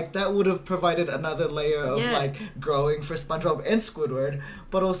 But like that would have provided another layer of Yeah. like growing for SpongeBob and Squidward,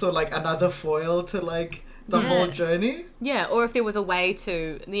 but also like another foil to like the whole journey. Yeah, or if there was a way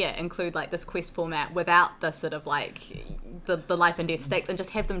to include like this quest format without the sort of like the life and death stakes, and just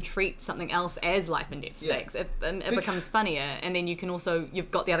have them treat something else as life and death Yeah. stakes. It becomes funnier, and then you can also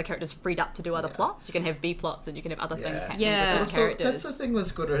you've got the other characters freed up to do other plots. You can have B plots, and you can have other things happening Yeah. with those So characters. that's the thing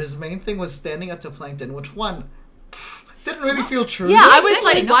with Squidward. His main thing was standing up to Plankton, which didn't really feel true. Yeah, I was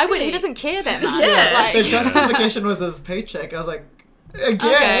Exactly, like, not why would really. he doesn't care that much? Yeah. The Like, justification was his paycheck. I was like, I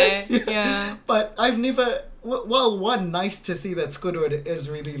guess. Okay, yeah. But I've never. Well, nice to see that Squidward is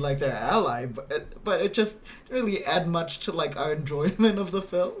really like their ally, but it just didn't really add much to like our enjoyment of the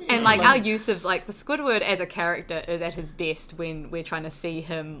film. You and know, like our use of like the Squidward as a character is at his best when we're trying to see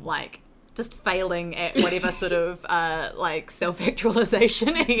him like just failing at whatever sort of like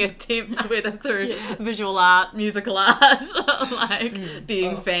self-actualization he attempts, whether through visual art, musical art, like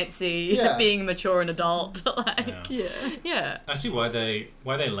being fancy, yeah. being mature and adult. Like, yeah. I see why they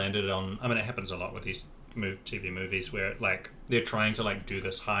landed on. I mean, it happens a lot with these TV movies where like they're trying to like do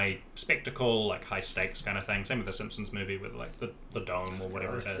this high spectacle, like high stakes kind of thing. Same with the Simpsons movie with like the dome or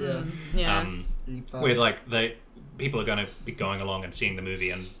whatever it is. Yeah. Where like people are going to be going along and seeing the movie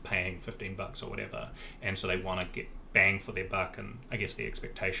and paying $15 or whatever, and so they want to get bang for their buck, and I guess the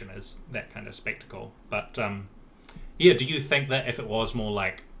expectation is that kind of spectacle. But do you think that if it was more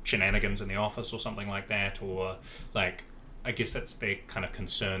like shenanigans in the office or something like that, or like I guess that's their kind of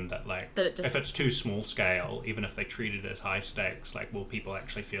concern that like That it just- if it's too small scale, even if they treat it as high stakes, like will people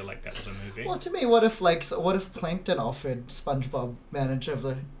actually feel like that was a movie? Well, to me, what if Plankton offered SpongeBob manager of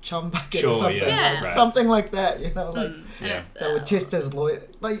the chum bucket Sure, or something, yeah. like, Right. something like that, you know, like Yeah. that would test his lawyer,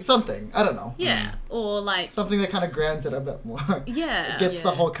 like something. I don't know. Yeah, or like Something that kind of grounds it a bit more. yeah, Gets the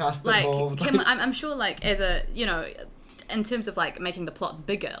whole cast like involved. I'm sure like as a in terms of like making the plot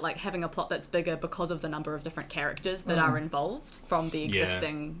bigger, like having a plot that's bigger because of the number of different characters that are involved from the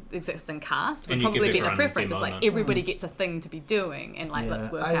existing cast would And you probably give be the everyone preference. their It's like moment. everybody gets a thing to be doing, and like let's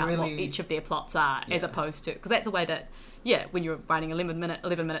Yeah, work I out what really- each of their plots are, as opposed to because that's a way that when you're writing 11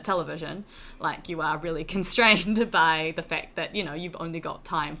 minute television, like you are really constrained by the fact that you've only got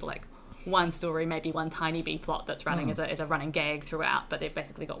time for like one story, maybe one tiny B plot that's running as a running gag throughout, but they've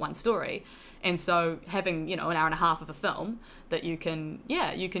basically got one story. And so having, you know, an hour and a half of a film that you can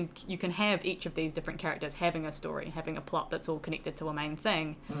have each of these different characters having a story, having a plot that's all connected to a main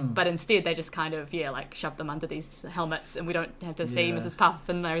thing. But instead they just kind of, like shove them under these helmets, and we don't have to see Mrs. Puff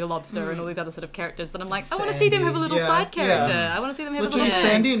and Larry the Lobster and all these other sort of characters that I'm like, I want to see them have a little side character. I want to see them have literally a little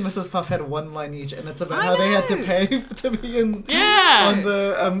Sandy and Mrs. Puff had one line each, and it's about how they had to pay to be in on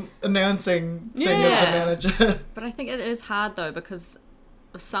the announcing thing of the manager. But I think it is hard though, because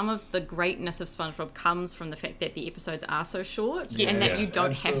some of the greatness of SpongeBob comes from the fact that the episodes are so short and that you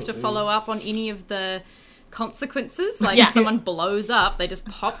don't have to follow up on any of the consequences. Like if someone blows up, they just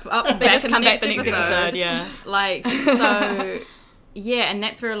pop up back in the next episode. Like, so and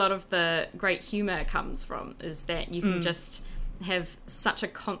that's where a lot of the great humor comes from, is that you can just have such a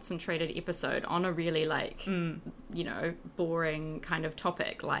concentrated episode on a really like you know, boring kind of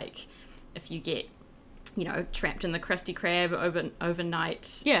topic. Like if you get, you know, trapped in the Krusty Krab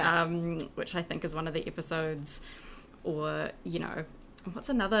overnight, which I think is one of the episodes, or, you know, what's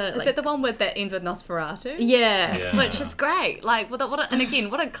another? Is that the one that ends with Nosferatu? Yeah. Which is great. Like, what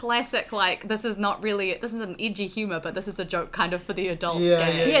a classic, like, this is an edgy humour, but this is a joke kind of for the adults game.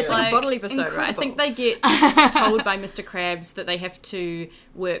 Yeah, it's like a bottle episode, right? I think they get told by Mr. Krabs that they have to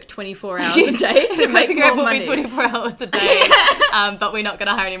work 24 hours a day to make more money. Will be 24 hours a day, but we're not going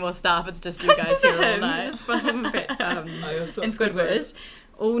to hire any more staff. It's just you guys here all night. It's and Squidward.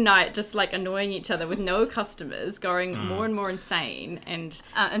 All night, just like annoying each other with no customers, going more and more insane, and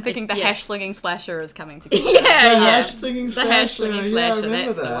thinking the hash slinging slasher is coming together. Hash slinging slasher. The hash slinging slasher.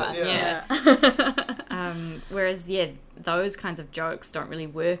 That's that. The one. Whereas, those kinds of jokes don't really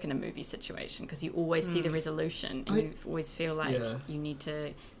work in a movie situation, because you always see the resolution, and you always feel like you need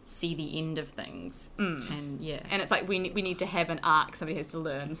to see the end of things. And it's like we need to have an arc. Somebody has to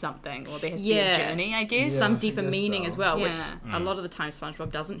learn something, or there has to be a journey, I guess. Some deeper meaning as well, which a lot of the time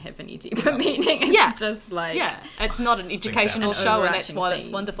SpongeBob doesn't have any deeper meaning. It's just like it's not an educational show, and that's what's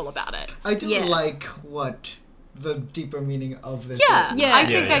wonderful about it. I do like what the deeper meaning of this. I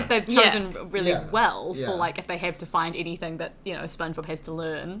think they've chosen really well for, like, if they have to find anything that, you know, SpongeBob has to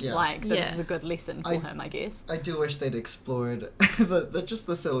learn, like, this is a good lesson for him, I guess. I do wish they'd explored just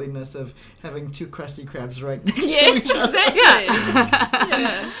the silliness of having two Krusty Krabs right next to each other. Exactly.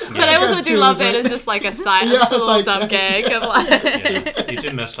 But I also do love that it's just like a little dumb gag of like... You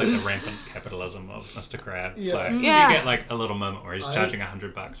do miss like the rampant capitalism of Mr. Krabs. Like, you get like a little moment where he's charging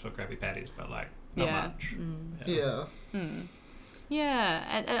 $100 for Krabby Patties, but like not much. And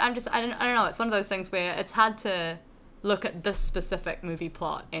I'm just I don't know, it's one of those things where it's hard to look at this specific movie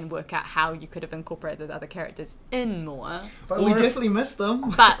plot and work out how you could have incorporated those other characters in more. But we definitely missed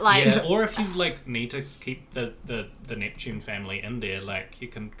them. But like, or if you like need to keep the Neptune family in there, like you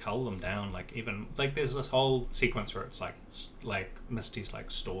can cull them down. Like even like there's this whole sequence where it's like Misty's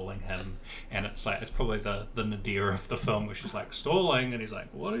like stalling him, and it's like it's probably the nadir of the film where she's like stalling, and he's like,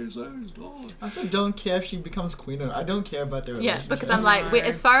 "What are you saying, stalling?" I also don't care if she becomes queen or not. I don't care about their relationship. Yeah, because I'm like,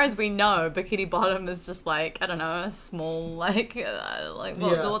 as far as we know, Bikini Bottom is just like, I don't know, a small we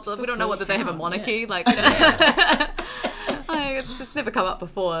don't know whether they have a monarchy. Like, it's never come up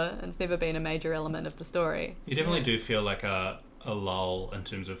before. It's never been a major element of the story. You definitely do feel like a lull in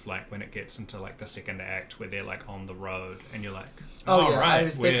terms of like when it gets into like the second act where they're like on the road and you're like, I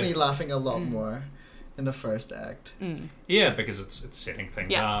was definitely laughing a lot more in the first act. Yeah, because it's setting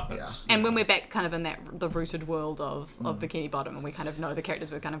things up. And when we're back kind of in the rooted world of Bikini Bottom, and we kind of know the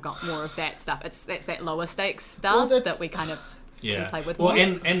characters, we've kind of got more of that stuff. That's that lower stakes stuff that we kind of can play with more.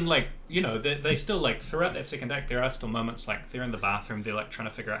 And like, you know, they still like throughout that second act there are still moments like they're in the bathroom, they're like trying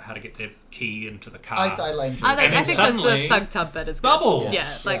to figure out how to get their key into the car. I think the thug tub bit is good. Bubbles.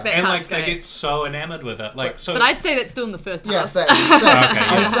 That and like great. they get so enamored with it. Like but I'd say that's still in the first half. Yeah, same.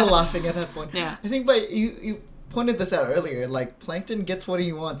 I was still laughing at that point. Yeah. I think you pointed this out earlier, like Plankton gets what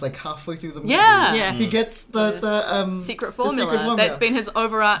he wants like halfway through the movie. He gets the secret formula. That's been his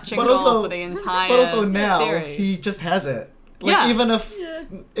overarching goal for the entire But also now series. He just has it. Like even if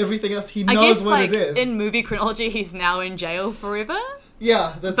everything else, he knows I guess, what it is. In movie chronology, he's now in jail forever.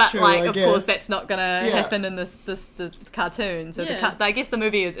 Yeah, that's true. But like, of course, that's not gonna happen in the cartoon. So I guess the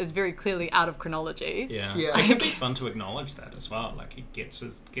movie is very clearly out of chronology. Yeah. It can be fun to acknowledge that as well. Like he gets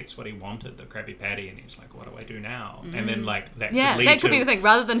what he wanted, the Krabby Patty, and he's like, "What do I do now?" And then like that. Could be the thing.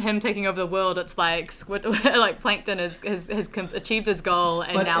 Rather than him taking over the world, it's like like Plankton has achieved his goal,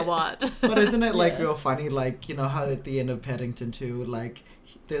 and now what? But isn't it like real funny? Like, you know how at the end of Paddington 2, like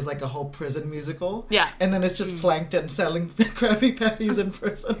there's like a whole prison musical. Yeah. And then it's just Plankton selling Krabby Patties Japanese in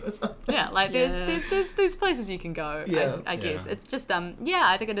person or something. Yeah, like there's places you can go. Yeah. I guess it's just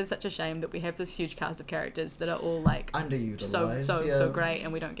I think it is such a shame that we have this huge cast of characters that are all like underutilized, so great,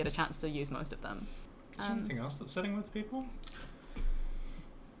 and we don't get a chance to use most of them. Is there anything else that's sitting with people?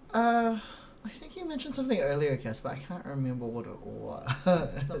 I think you mentioned something earlier, Cass, but I can't remember what it was.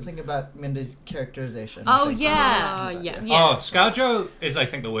 Something about Minda's characterization. Oh, yeah. Oh, ScarJo is, I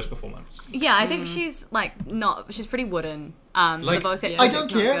think, the worst performance. Yeah, I think she's, she's pretty wooden. The voice actress I don't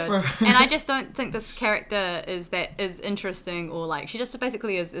care for her. And I just don't think this character is interesting, or, she just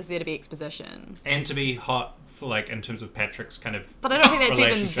basically is there to be exposition. And to be hot for, in terms of Patrick's kind of But I don't think that's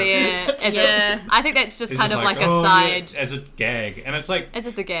even there. I think that's just kind of a side. Yeah, as a gag. And it's it's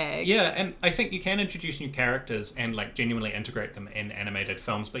just a gag. Yeah, and I think you can introduce new characters and, genuinely integrate them in animated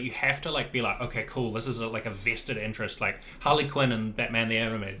films, but you have to, be like, okay, cool, this is a vested interest. Harley Quinn in Batman the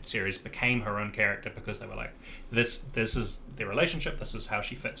Animated Series became her own character because they were like, this is their relationship, this is how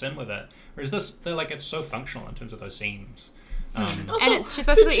she fits in with it. Whereas it's so functional in terms of those scenes. Also, and she's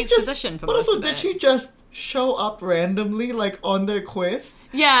supposed to be exposition for most of it. But also, did she just show up randomly, on their quest?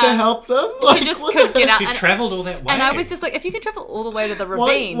 Yeah. To help them? She just could get out. She travelled all that way. And I was just if you could travel all the way to the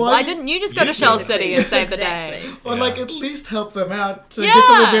ravine, why didn't you just go to Shell City and save the day? Or, at least help them out to get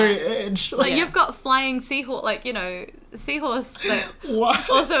to the very edge. You've got flying seahorse, seahorse. What?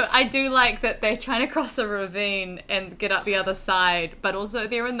 Also, I do like that they're trying to cross a ravine and get up the other side, but also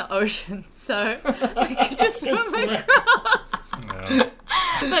they're in the ocean, so they could just swim across. Yeah.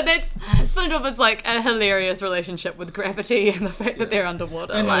 But SpongeBob is a hilarious relationship with gravity and the fact that they're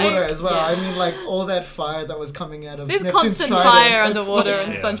underwater. And water as well. Yeah. I mean, all that fire that was coming out of There's Neptune's constant trident, fire underwater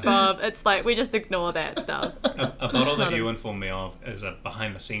in SpongeBob. It's we just ignore that stuff. A bottle that you informed me of is a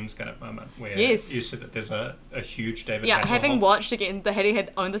behind the scenes kind of moment where you said that there's a huge David Hasselhoff. Having watched again, he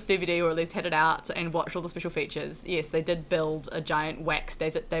had owned this DVD, or at least had it out and watched all the special features. Yes, they did build a giant wax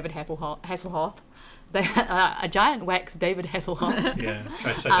David Hasselhoff. A giant wax David Hasselhoff. Yeah,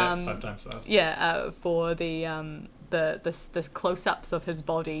 try to say that 5 times fast. Yeah, for the close-ups of his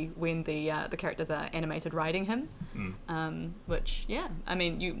body when the characters are animated riding him. Which, I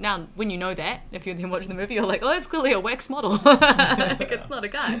mean, when you know that, if you're then watching the movie, you're like, oh, that's clearly a wax model. It's not a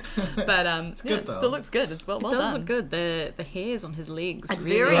guy. But it still looks good. It's well done. It does look good. The hairs on his legs. It's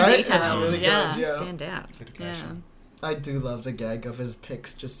very detailed. It's really good, yeah. Stand out. Dedication. Yeah. I do love the gag of his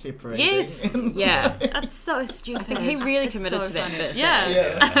pics just separating. Yes, yeah, that's so stupid. I think he really committed to that bit.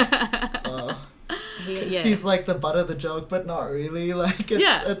 Yeah. He's the butt of the joke, but not really.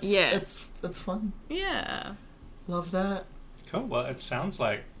 It's fun. Yeah. Love that. Cool. Well, it sounds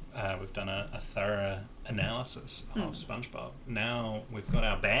like we've done a thorough analysis of SpongeBob. Now we've got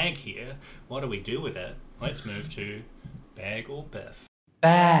our bag here. What do we do with it? Let's move to Bag or Biff.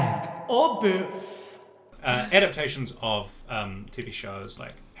 Bag or Biff. Adaptations of TV shows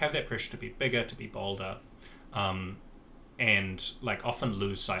have that pressure to be bigger, to be bolder, and often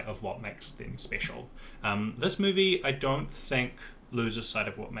lose sight of what makes them special. This movie, I don't think, loses sight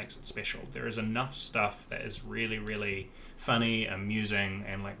of what makes it special. There is enough stuff that is really, really funny, amusing,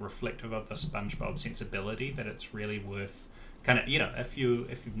 and reflective of the SpongeBob sensibility that it's really worth if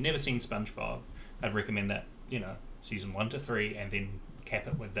you've never seen SpongeBob, I'd recommend that season 1 to 3, and then cap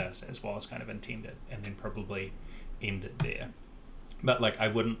it with this as well as kind of intended, and then probably end it there. But I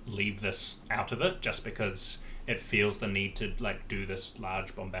wouldn't leave this out of it just because it feels the need to do this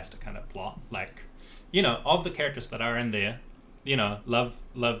large bombastic kind of plot. Of the characters that are in there, love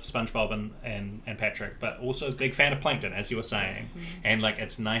SpongeBob and Patrick, but also a big fan of Plankton, as you were saying. And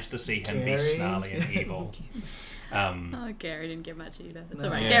it's nice to see him be snarly and evil. Gary didn't get much either. It's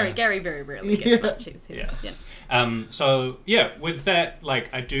alright. Yeah. Gary very rarely gets much. So with that,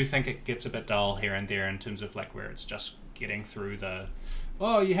 I do think it gets a bit dull here and there in terms of where it's just getting through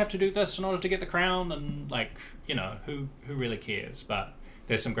you have to do this in order to get the crown, and who really cares? But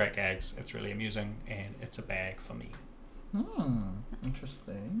there's some great gags. It's really amusing, and it's a bag for me.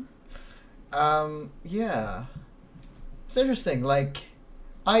 Interesting. Yeah. It's interesting. When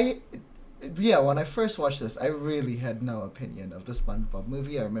I first watched this, I really had no opinion of the SpongeBob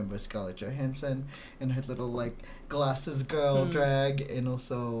movie. I remember Scarlett Johansson and her little glasses girl drag, and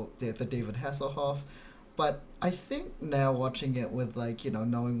also the David Hasselhoff. But I think now watching it with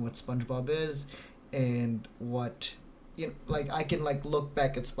knowing what SpongeBob is and what I can look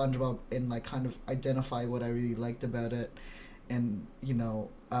back at SpongeBob and kind of identify what I really liked about it, and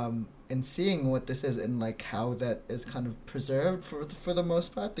and seeing what this is and how that is kind of preserved for the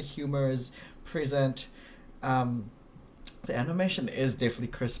most part. The humor is present. The animation is definitely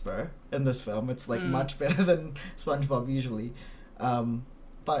crisper in this film. It's much better than SpongeBob usually,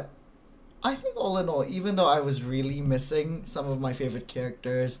 but I think all in all, even though I was really missing some of my favorite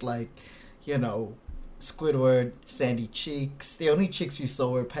characters, like, you know, Squidward, Sandy Cheeks. The only cheeks you saw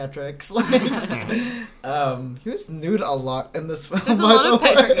were Patrick's. Like, he was nude a lot in this film. There's a lot of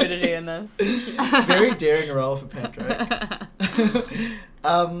Patrick nudity in this. Very daring role for Patrick.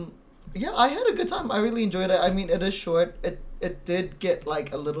 Yeah, I had a good time. I really enjoyed it. I mean, it is short. It did get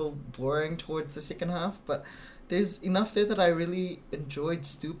like a little boring towards the second half, but there's enough there that I really enjoyed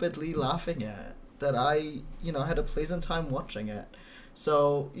stupidly laughing at. That I, you know, had a pleasant time watching it.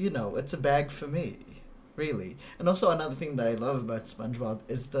 So, you know, it's a bag for me. Really. And also another thing that I love about SpongeBob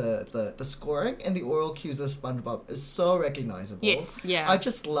is the scoring and the oral cues of SpongeBob is so recognizable. Yes. Yeah. I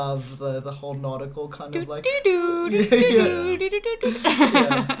just love the whole nautical kind of like...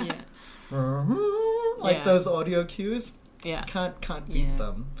 Like those audio cues. Yeah. Can't beat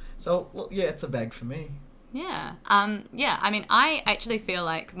them. So, well, yeah, it's a bag for me. Yeah. Yeah, I mean, I actually feel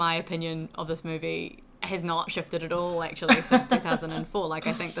like my opinion of this movie has not shifted at all, actually, since 2004. Like,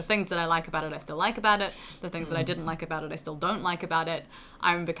 I think the things that I like about it, I still like about it. The things that I didn't like about it, I still don't like about it.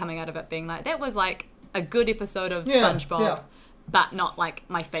 I remember coming out of it being like, that was, like, a good episode of SpongeBob, but not, like,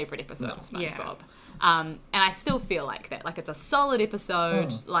 my favourite episode of SpongeBob. And I still feel like that. Like, it's a solid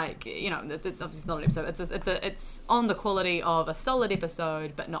episode. Like, you know, obviously it's not an episode. It's on the quality of a solid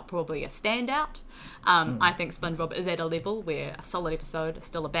episode, but not probably a standout. I think SpongeBob is at a level where a solid episode is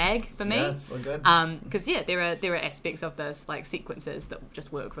still a bag for me. Yeah, it's so good. Because, there are aspects of this, like, sequences that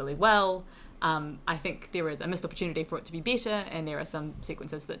just work really well. I think there is a missed opportunity for it to be better, and there are some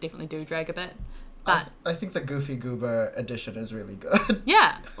sequences that definitely do drag a bit. But I think the Goofy Goober edition is really good.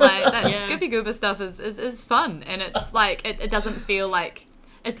 Yeah, like that Goofy Goober stuff is fun, and it's like it doesn't feel like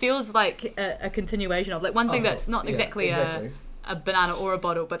it feels like a continuation of like one thing that's not exactly a banana or a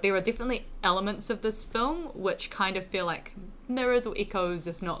bottle, but there are definitely elements of this film which kind of feel like mirrors or echoes,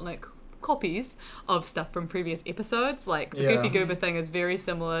 if not like copies of stuff from previous episodes. Like the Goofy Goober thing is very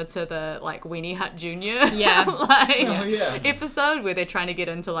similar to the like Weenie Hut Jr. Episode where they're trying to get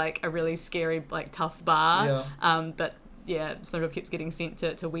into like a really scary like tough bar. But SpongeBob keeps getting sent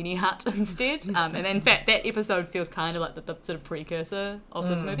to Weenie Hut instead. And in fact that episode feels kind of like the sort of precursor of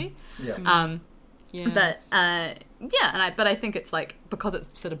this movie. But I think it's like because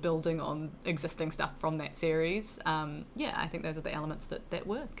it's sort of building on existing stuff from that series. I think those are the elements that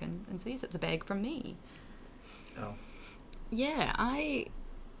work, and so yes, it's a bag from me. Yeah, I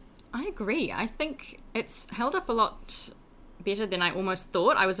agree. I think it's held up a lot better than I almost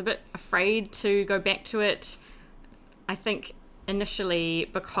thought. I was a bit afraid to go back to it. I think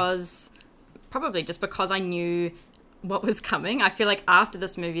initially probably just because I knew what was coming. I feel like after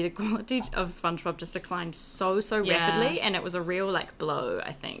this movie the quality of SpongeBob just declined so rapidly, and it was a real like blow.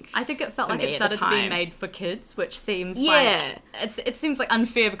 I think it felt like it started to be made for kids, which seems like it seems like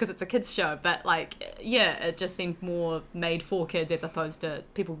unfair because it's a kids show, but like it just seemed more made for kids as opposed to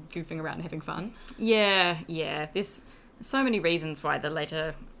people goofing around and having fun. There's so many reasons why the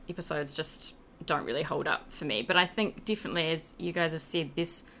later episodes just don't really hold up for me, but I think definitely, as you guys have said,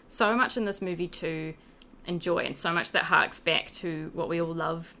 there's so much in this movie to enjoy and so much that harks back to what we all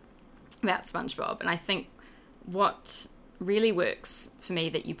love about SpongeBob. And I think what really works for me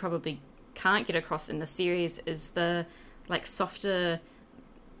that you probably can't get across in the series is the like softer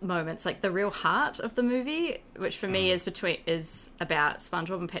moments, like the real heart of the movie, which for me is about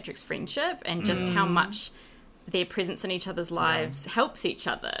SpongeBob and Patrick's friendship and just how much their presence in each other's lives helps each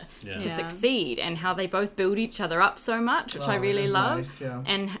other to succeed, and how they both build each other up so much, which I really love. Nice,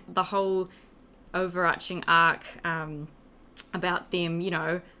 and the whole overarching arc about them, you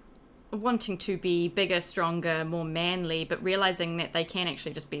know, wanting to be bigger, stronger, more manly, but realizing that they can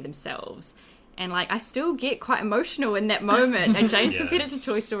actually just be themselves. And like I still get quite emotional in that moment, and James compared it to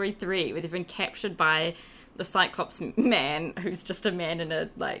Toy Story 3 where they've been captured by the Cyclops man who's just a man in a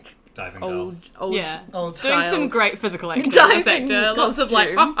like diving old doing style. Some great physical acting in this actor. Lots of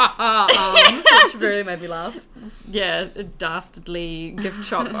like arms, which really made me laugh. Yeah, a dastardly gift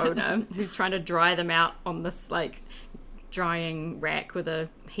shop owner who's trying to dry them out on this like drying rack with a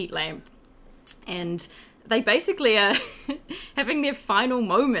heat lamp, and they basically are having their final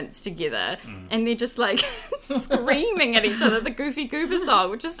moments together, and they're just like screaming at each other the Goofy Goober song,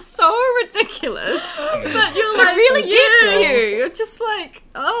 which is so ridiculous. But you're like, it really gets you. You're just like,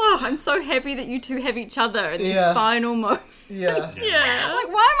 oh, I'm so happy that you two have each other in these final moments. Like,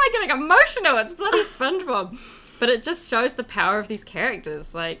 why am I getting emotional? It's bloody SpongeBob. But it just shows the power of these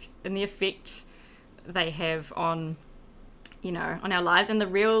characters, like, and the effect they have on, you know, on our lives, and the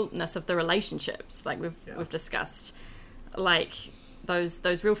realness of the relationships, like we've discussed, like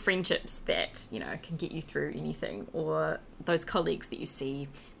those real friendships that, you know, can get you through anything, or those colleagues that you see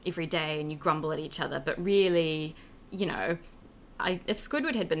every day and you grumble at each other, but really, you know, if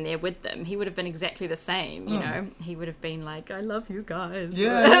Squidward had been there with them, he would have been exactly the same, you know. He would have been like, I love you guys.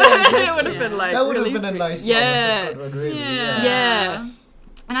 Yeah, exactly. It would have been like, that would have been a nice moment for Squidward, really. Yeah.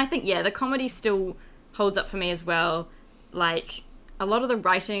 And I think, the comedy still holds up for me as well. Like, a lot of the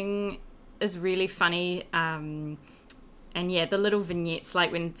writing is really funny. And the little vignettes,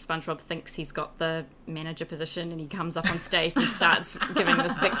 like when SpongeBob thinks he's got the manager position and he comes up on stage and starts giving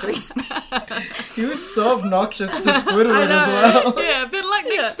this victory speech. He was so obnoxious to Squidward as well. Yeah, good luck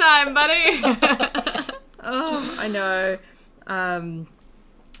next time, buddy. Oh, I know.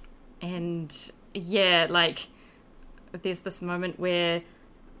 And like, there's this moment where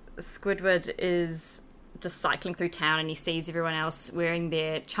Squidward is just cycling through town and he sees everyone else wearing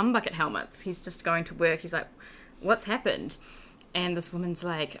their chum bucket helmets. He's just going to work. He's like, what's happened? And this woman's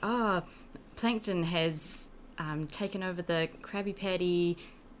like, Plankton has taken over the Krabby Patty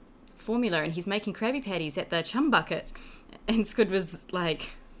formula and he's making Krabby Patties at the chum bucket. And Squid was like,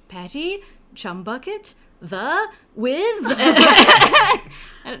 Patty? Chum bucket? With?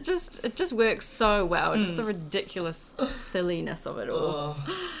 And it just works so well. Just the ridiculous silliness of it all.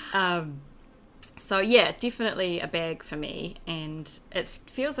 So definitely a bag for me, and it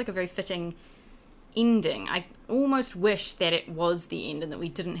feels like a very fitting ending. I almost wish that it was the end and that we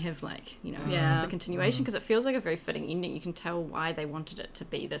didn't have, like, you know, the continuation, because it feels like a very fitting ending. You can tell why they wanted it to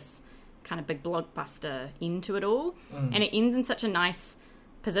be this kind of big blockbuster end to it all. And it ends in such a nice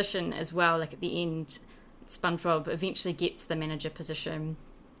position as well. Like, at the end, SpongeBob eventually gets the manager position.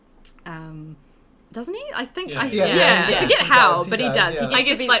 Doesn't he? I think. I forget how, but he does. Yeah. He gets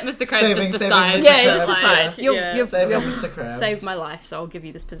to be like Mr. Krabs just decides. He just decides. You'll Mr. Krabs. saved my life, so I'll give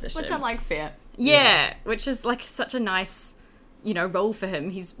you this position. Which I'm like, fair. Yeah, which is like such a nice, you know, role for him.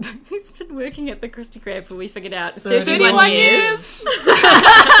 He's been working at the Krusty Krab for, we figured out, 31 years.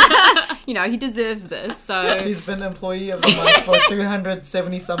 You know, he deserves this. So he's been employee of the month for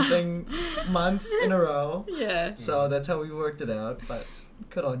 370 something months in a row. Yeah. So that's how we worked it out. But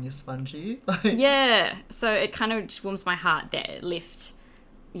good on you, Spongy. So it kind of just warms my heart that it left,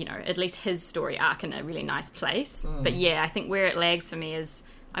 you know, at least his story arc in a really nice place. But I think where it lags for me is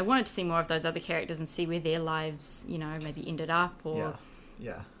I wanted to see more of those other characters and see where their lives, you know, maybe ended up, or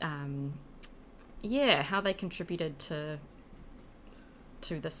how they contributed to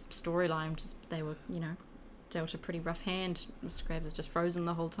this storyline. Just, they were, you know, dealt a pretty rough hand. Mr. Krabs is just frozen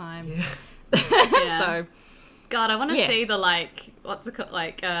the whole time. So God, I want to see the, like, what's it called,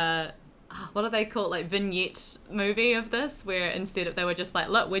 like, what do they call it, like, vignette movie of this, where instead of, they were just like,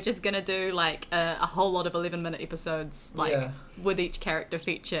 look, we're just gonna do, like, a whole lot of 11-minute episodes, like, with each character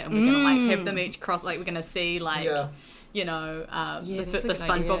feature, and we're gonna, like, have them each cross, like, we're gonna see, like, you know, the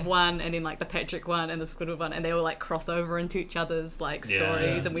SpongeBob one, and then, like, the Patrick one, and the Squidward one, and they all, like, cross over into each other's, like,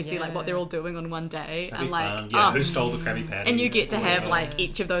 stories, and we see, like, what they're all doing on one day. That'd and, like, fun. Yeah, who stole the Krabby Patty? And you get to have, like,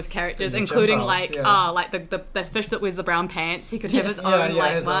 each of those characters, including, like, like, the fish that wears the brown pants, he could have his own,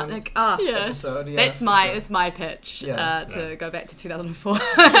 like, his own episode, that's my pitch, to go back to 2004,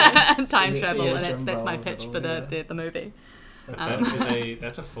 time travel, and that's my pitch for the movie.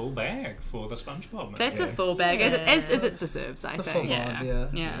 That's a full bag for the SpongeBob movie. That's a full bag, as it deserves, I think.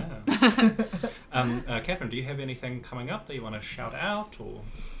 Catherine, do you have anything coming up that you want to shout out, or?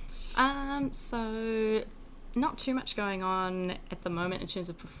 So not too much going on at the moment in terms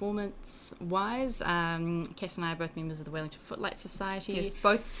of performance-wise. Cass and I are both members of the Wellington Footlight Society. Yes,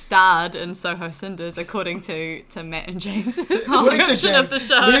 both starred in Soho Cinders, according to Matt and James's description of the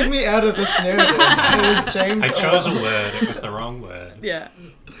show. Leave me out of this narrative. It was James. I chose a word. It was the wrong word. Yeah.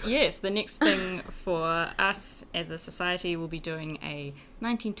 Yes, the next thing for us as a society, we'll be doing a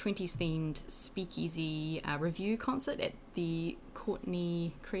 1920s-themed speakeasy review concert at the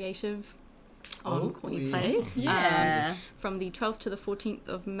Courtney Creative on Courtney Place. Yeah. From the 12th to the 14th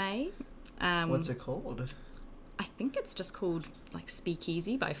of May. What's it called? I think it's just called, like,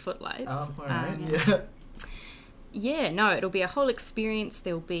 Speakeasy by Footlights. Oh, alright. It'll be a whole experience.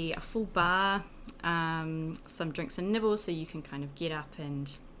 There'll be a full bar, some drinks and nibbles, so you can kind of get up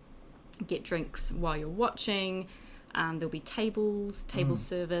and get drinks while you're watching. There'll be table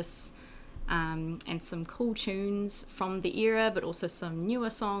service, and some cool tunes from the era, but also some newer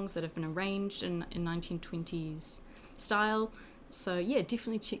songs that have been arranged in 1920s style. So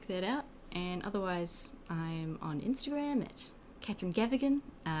definitely check that out. And otherwise, I'm on Instagram at Catherine Gavigan,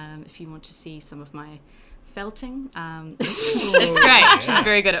 if you want to see some of my felting. It's great. She's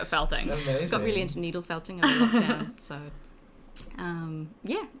very good at felting. Amazing. Got really into needle felting over lockdown, so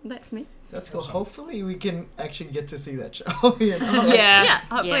Yeah, that's me. That's cool. Awesome. Hopefully we can actually get to see that show. Hopefully it happens. Yeah.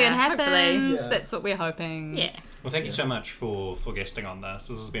 That's what we're hoping. Yeah. Well, thank you so much for guesting on this.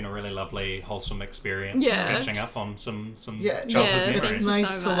 This has been a really lovely, wholesome experience. Yeah. Catching up on some childhood Yeah, memories. It's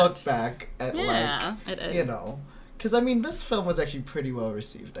nice so to look back at, it is. you know, because I mean, this film was actually pretty well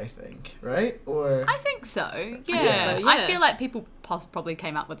received, I think, right? Or I think so. Yeah. think so, yeah. I feel like people probably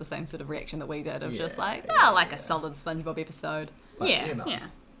came up with the same sort of reaction that we did of just like, like a solid SpongeBob episode. but, Yeah, you know, Yeah.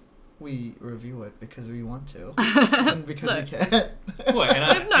 we review it because we want to and because we can. Well, and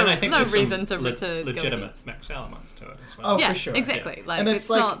I think no there's some reason to go legitimate against. Max elements to it as well. Oh, Yeah, for sure. exactly. Yeah. Like, And it's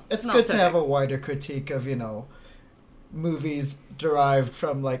like not, it's not good to have a perfect. wider critique of, you know, movies derived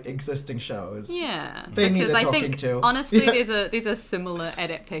from like existing shows. Yeah, They need because a I talking think to. honestly, Yeah. there's a similar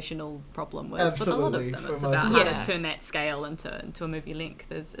adaptational problem with a Absolutely, lot of for them. It's most about of how them. to turn that scale into a movie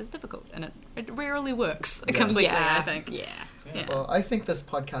length is difficult, and it rarely works Yeah. completely. Yeah. I think. Yeah. Yeah. Well, I think this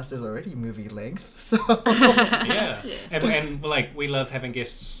podcast is already movie length, so Yeah. And like we love having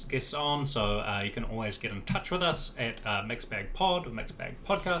guests on, so you can always get in touch with us at MixedBagPod or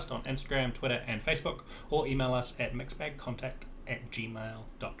MixedBagPodcast on Instagram, Twitter, and Facebook, or email us at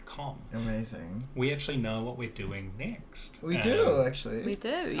mixedbagcontact@gmail.com. amazing. We actually know what we're doing next. We do actually. We do.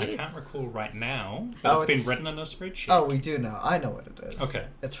 I Yes. can't recall right now, but Oh, it's been it's- written in a spreadsheet. Oh, we do know. I know what it is. Okay.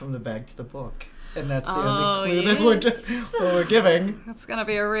 It's from the bag to the book, and that's the Oh, only clue that we're giving. It's gonna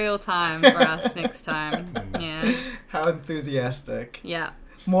be a real time for us next time. Yeah. How enthusiastic! Yeah.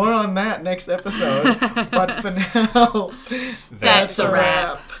 More on that next episode. But for now, That's a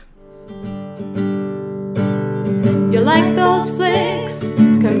wrap. You like those flicks?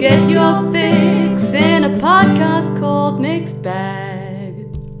 Come get your fix in a podcast called Mixed Bag.